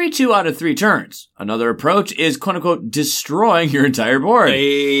played every 2 out of 3 turns. Another approach is quote-unquote destroying your entire board.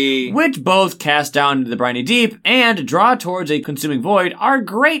 Hey. Which both Cast Down into the Briny Deep and Draw Towards a Consuming Void are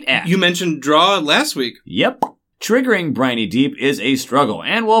great at. You mentioned Draw last week. Yep. Triggering Briny Deep is a struggle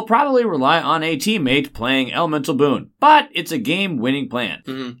and will probably rely on a teammate playing Elemental Boon, but it's a game-winning plan.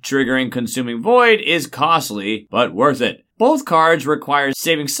 Triggering Consuming Void is costly, but worth it. Both cards require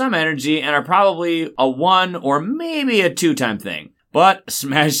saving some energy and are probably a 1 or maybe a 2-time thing. But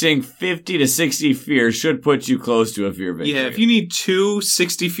smashing 50 to 60 fear should put you close to a fear victory. Yeah, if you need 2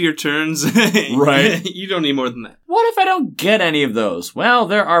 60 fear turns, right, you don't need more than that. What if I don't get any of those? Well,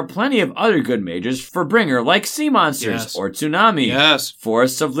 there are plenty of other good majors for Bringer, like Sea Monsters, or Tsunami,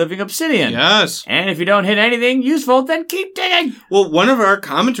 Forests of Living Obsidian. And if you don't hit anything useful, then keep digging! Well, one of our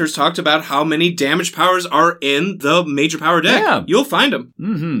commenters talked about how many damage powers are in the major power deck. Yeah. You'll find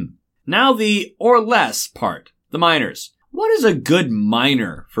them. Now the or less part, the minors. What is a good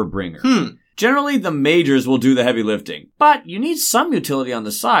minor for Bringer? Generally, the majors will do the heavy lifting, but you need some utility on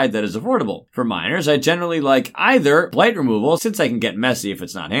the side that is affordable. For minors, I generally like either blight removal, since I can get messy if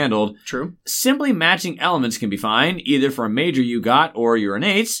it's not handled. True. Simply matching elements can be fine, either for a major you got or your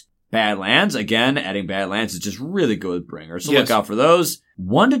innates. Badlands, again, adding Badlands is just really good with Bringer, so look out for those.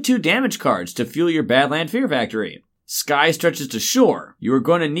 1 to 2 damage cards to fuel your Badland Fear Factory. Sky stretches to shore. You are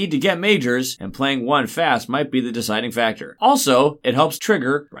going to need to get majors, and playing 1 fast might be the deciding factor. Also, it helps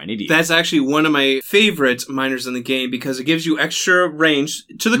trigger Briny Deep. That's actually one of my favorite minors in the game because it gives you extra range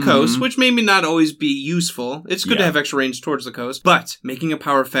to the coast, which may not always be useful. It's good to have extra range towards the coast, but making a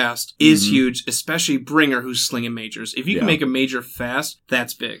power fast is huge, especially Bringer who's slinging majors. If you can make a major fast,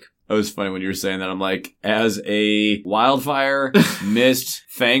 that's big. It was funny when you were saying that. I'm like, as a Wildfire, Mist,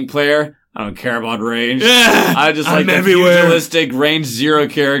 Fang player, I don't care about range. I just like the pugilistic range 0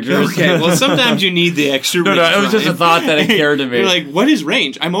 characters. Okay, well, sometimes you need the extra range. No, it was just a thought that occurred to me. You're like, what is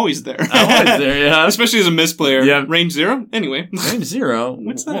range? I'm always there. I'm always there, yeah. Especially as a Mist player. Yeah. Range 0? Anyway. Range 0?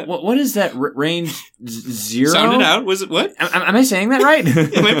 What's that? What is that? Range 0? Sound it out. Was it what? Am I saying that right?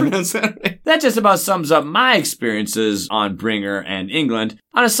 Am I pronouncing that right? That just about sums up my experiences on Bringer and England.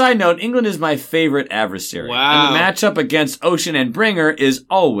 On a side note, England is my favorite adversary. Wow. And the matchup against Ocean and Bringer is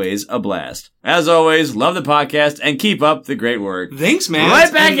always a blast. As always, love the podcast and keep up the great work. Thanks, man.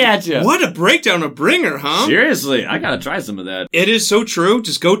 Right back at you. What a breakdown of Bringer, huh? Seriously, I gotta try some of that. It is so true.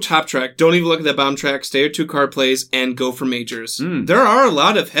 Just go top track. Don't even look at that bomb track. Stay at 2 card plays and go for majors. There are a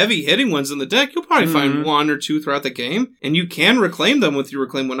lot of heavy hitting ones in the deck. You'll probably find 1 or 2 throughout the game, and you can reclaim them with your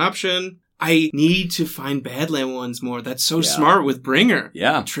reclaim 1 option. I need to find Badland ones more. That's so smart with Bringer.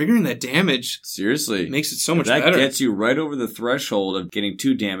 Yeah. Triggering that damage. Seriously. Makes it so much better. That gets you right over the threshold of getting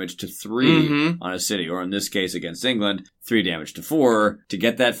 2 damage to 3 on a city. Or in this case, against England, 3 damage to 4 to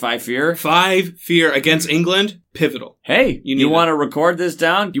get that 5 fear. 5 fear against England. Pivotal. Hey, you want to record this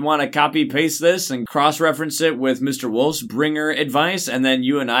down? You want to copy paste this and cross-reference it with Mr. Wolf's Bringer advice, and then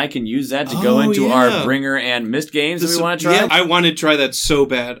you and I can use that to go into our Bringer and Mist games that we want to try? Yeah, I want to try that so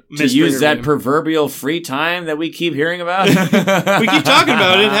bad. To use that proverbial free time that we keep hearing about? We keep talking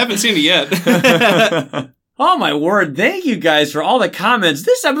about it. Haven't seen it yet. Oh my word, thank you guys for all the comments.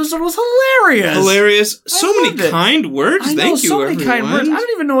 This episode was hilarious. Hilarious. So many kind words. I know, thank you, so many everyone. kind words. I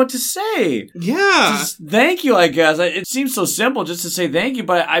don't even know what to say. Yeah. Just thank you, I guess. It seems so simple just to say thank you,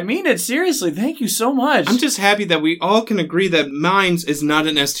 but I mean it seriously. Thank you so much. I'm just happy that we all can agree that Mines is not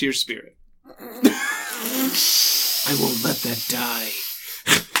an S-tier spirit. I won't let that die.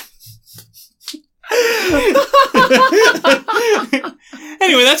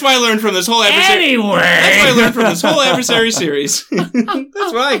 Anyway, that's what I learned from this whole adversary. That's what I learned from this whole adversary series. That's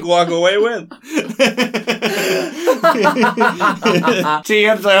what I walk away with.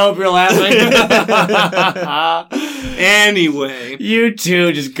 TMs, I hope you're laughing. Anyway. You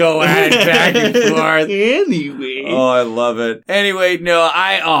two just go at it back and forth. Anyway. Oh, I love it. Anyway, no,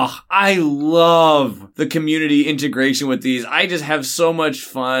 I love the community integration with these. I just have so much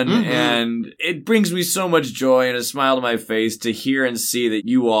fun, and it brings me so much joy and a smile to my face to hear and see that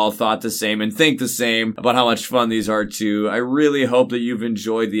you all thought the same and think the same about how much fun these are too. I really hope that you've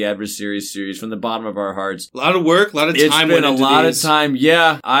enjoyed the Adversary series from the bottom of our hearts. A lot of work, a lot of time. It's been a lot of time.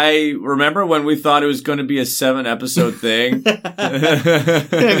 Yeah, I remember when we thought it was going to be a 7-episode thing.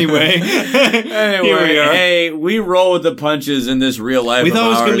 Anyway, here we are. Hey, we roll with the punches in this real life. We thought it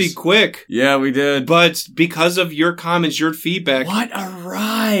was going to be quick. Yeah, we did. But because of your comments, your feedback. What a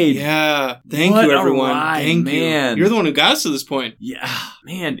ride. Yeah. Thank you, everyone. Thank you. You're the one who got us to this point. Yeah.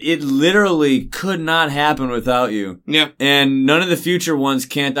 Man, it literally could not happen without you. Yeah. And none of the future ones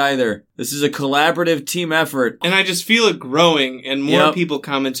can't either. This is a collaborative team effort. And I just feel it growing and more people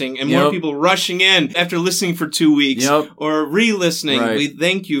commenting and more people rushing in after listening for 2 weeks or re-listening. Right. We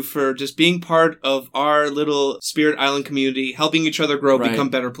thank you for just being part of our little Spirit Island community, helping each other grow, become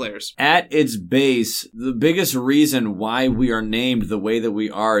better players. At its base, the biggest reason why we are named the way that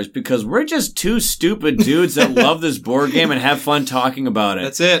we are is because we're just 2 stupid dudes that love this board game and have fun talking about it.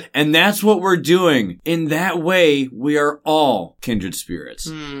 That's it. And that's what we're doing. In that way, we are all kindred spirits.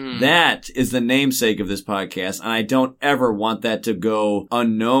 That is the namesake of this podcast, and I don't ever want that to go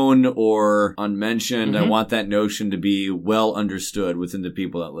unknown or unmentioned. I want that notion to be well understood within the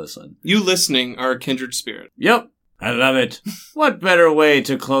people that listen. You listening are a kindred spirit. Yep. I love it. What better way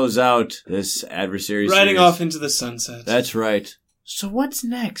to close out this adversary series? Riding off into the sunset. That's right. So what's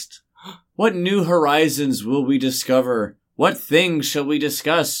next? What new horizons will we discover? What things shall we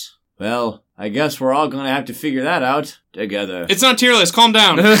discuss? Well, I guess we're all going to have to figure that out together. It's not tier list. Calm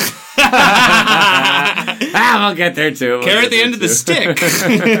down. I'll get there too. Carrot at the end of the stick.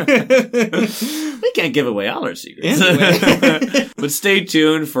 We can't give away all our secrets. Anyway. But stay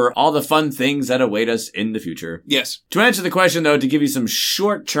tuned for all the fun things that await us in the future. Yes. To answer the question, though, to give you some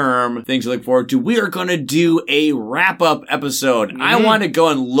short-term things to look forward to, we are going to do a wrap-up episode. I want to go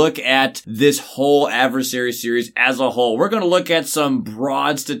and look at this whole Adversary series as a whole. We're going to look at some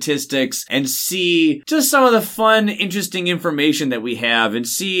broad statistics and see just some of the fun, interesting information that we have and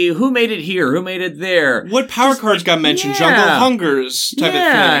see who made it here, who made it there. What power cards got mentioned, Jungle Hungers type of thing.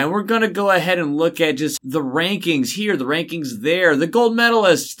 Yeah, and we're going to go ahead and look at just the rankings here, the rankings there, the gold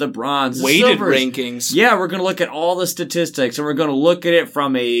medalists, the bronze, the weighted silvers. Rankings. Yeah, we're going to look at all the statistics, and we're going to look at it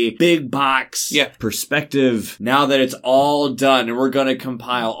from a big box perspective now that it's all done, and we're going to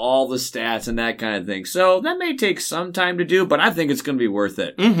compile all the stats and that kind of thing. So that may take some time to do, but I think it's going to be worth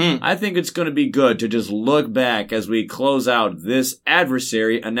it. Mm-hmm. I think it's going to be good to just look back as we close out this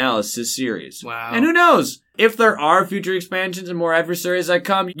Adversary analysis series. Wow. And who knows? If there are future expansions and more adversaries that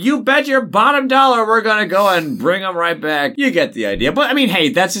come, you bet your bottom dollar we're going to go and bring them right back. You get the idea. But I mean, hey,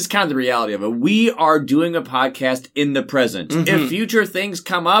 that's just kind of the reality of it. We are doing a podcast in the present. Mm-hmm. If future things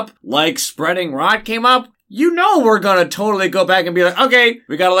come up, like Spreading Rot came up, you know we're going to totally go back and be like, okay,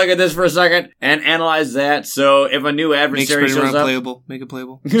 we got to look at this for a second and analyze that. So if a new adversary shows up... Make it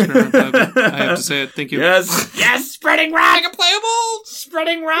playable. Playable. I have to say it. Thank you. Yes. Yes, Spreading Rot! Make it playable!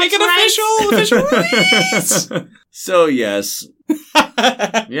 Spreading Rot! Make it official release! So yes.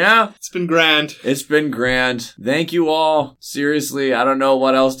 Yeah. It's been grand. It's been grand. Thank you all. Seriously, I don't know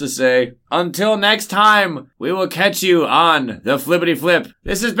what else to say. Until next time, we will catch you on the Flippity Flip.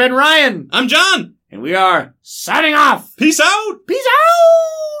 This has been Ryan. I'm John. And we are signing off. Peace out. Peace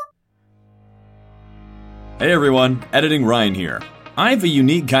out. Hey everyone, Editing Ryan here. I have a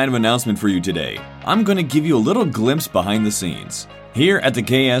unique kind of announcement for you today. I'm going to give you a little glimpse behind the scenes. Here at the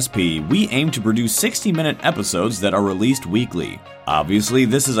KSP, we aim to produce 60-minute episodes that are released weekly. Obviously,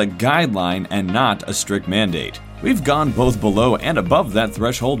 this is a guideline and not a strict mandate. We've gone both below and above that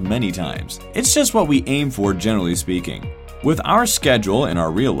threshold many times. It's just what we aim for, generally speaking. With our schedule in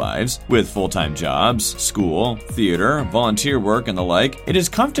our real lives, with full-time jobs, school, theater, volunteer work, and the like, it is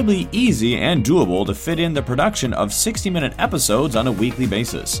comfortably easy and doable to fit in the production of 60-minute episodes on a weekly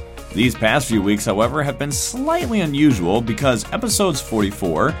basis. These past few weeks, however, have been slightly unusual because episodes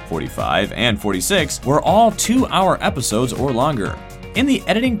 44, 45, and 46 were all 2-hour episodes or longer. In the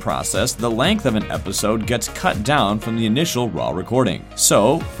editing process, the length of an episode gets cut down from the initial raw recording.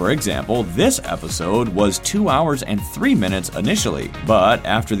 So, for example, this episode was 2 hours and 3 minutes initially, but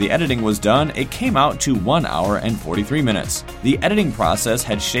after the editing was done, it came out to 1 hour and 43 minutes. The editing process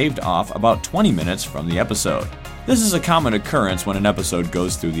had shaved off about 20 minutes from the episode. This is a common occurrence when an episode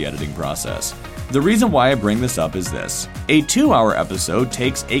goes through the editing process. The reason why I bring this up is this. A 2-hour episode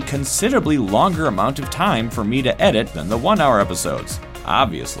takes a considerably longer amount of time for me to edit than the 1-hour episodes.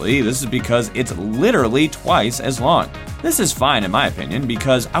 Obviously, this is because it's literally twice as long. This is fine in my opinion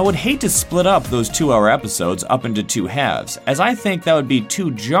because I would hate to split up those 2-hour episodes up into 2 halves, as I think that would be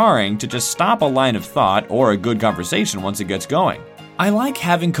too jarring to just stop a line of thought or a good conversation once it gets going. I like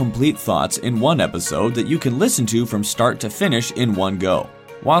having complete thoughts in one episode that you can listen to from start to finish in one go.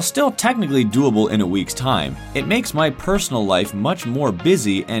 While still technically doable in a week's time, it makes my personal life much more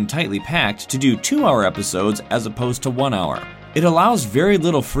busy and tightly packed to do 2-hour episodes as opposed to 1 hour. It allows very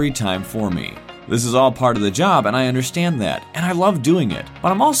little free time for me. This is all part of the job and I understand that, and I love doing it,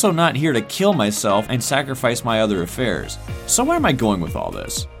 but I'm also not here to kill myself and sacrifice my other affairs. So where am I going with all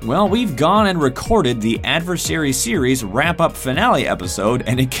this? Well, we've gone and recorded the Adversary series wrap-up finale episode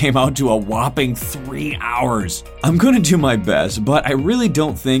and it came out to a whopping 3 hours. I'm gonna do my best, but I really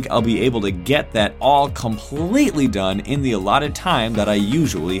don't think I'll be able to get that all completely done in the allotted time that I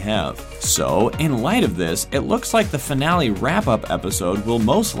usually have. So, in light of this, it looks like the finale wrap-up episode will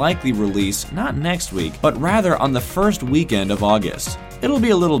most likely release not next week, but rather on the first weekend of August. It'll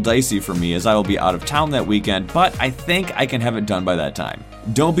be a little dicey for me as I will be out of town that weekend, but I think I can have it done by that time.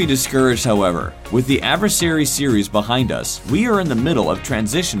 Don't be discouraged, however. With the Adversary series behind us, we are in the middle of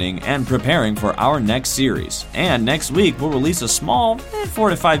transitioning and preparing for our next series. And next week, we'll release a small 4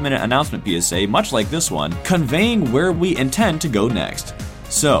 to 5 minute announcement PSA, much like this one, conveying where we intend to go next.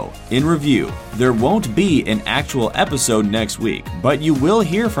 So, in review, there won't be an actual episode next week, but you will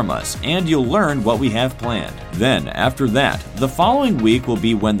hear from us and you'll learn what we have planned. Then, after that, the following week will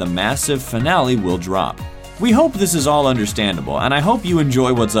be when the massive finale will drop. We hope this is all understandable, and I hope you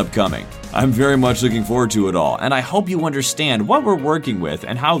enjoy what's upcoming. I'm very much looking forward to it all, and I hope you understand what we're working with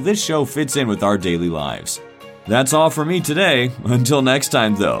and how this show fits in with our daily lives. That's all for me today. Until next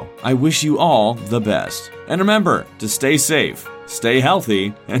time, though, I wish you all the best. And remember to stay safe, stay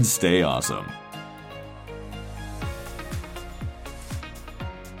healthy, and stay awesome.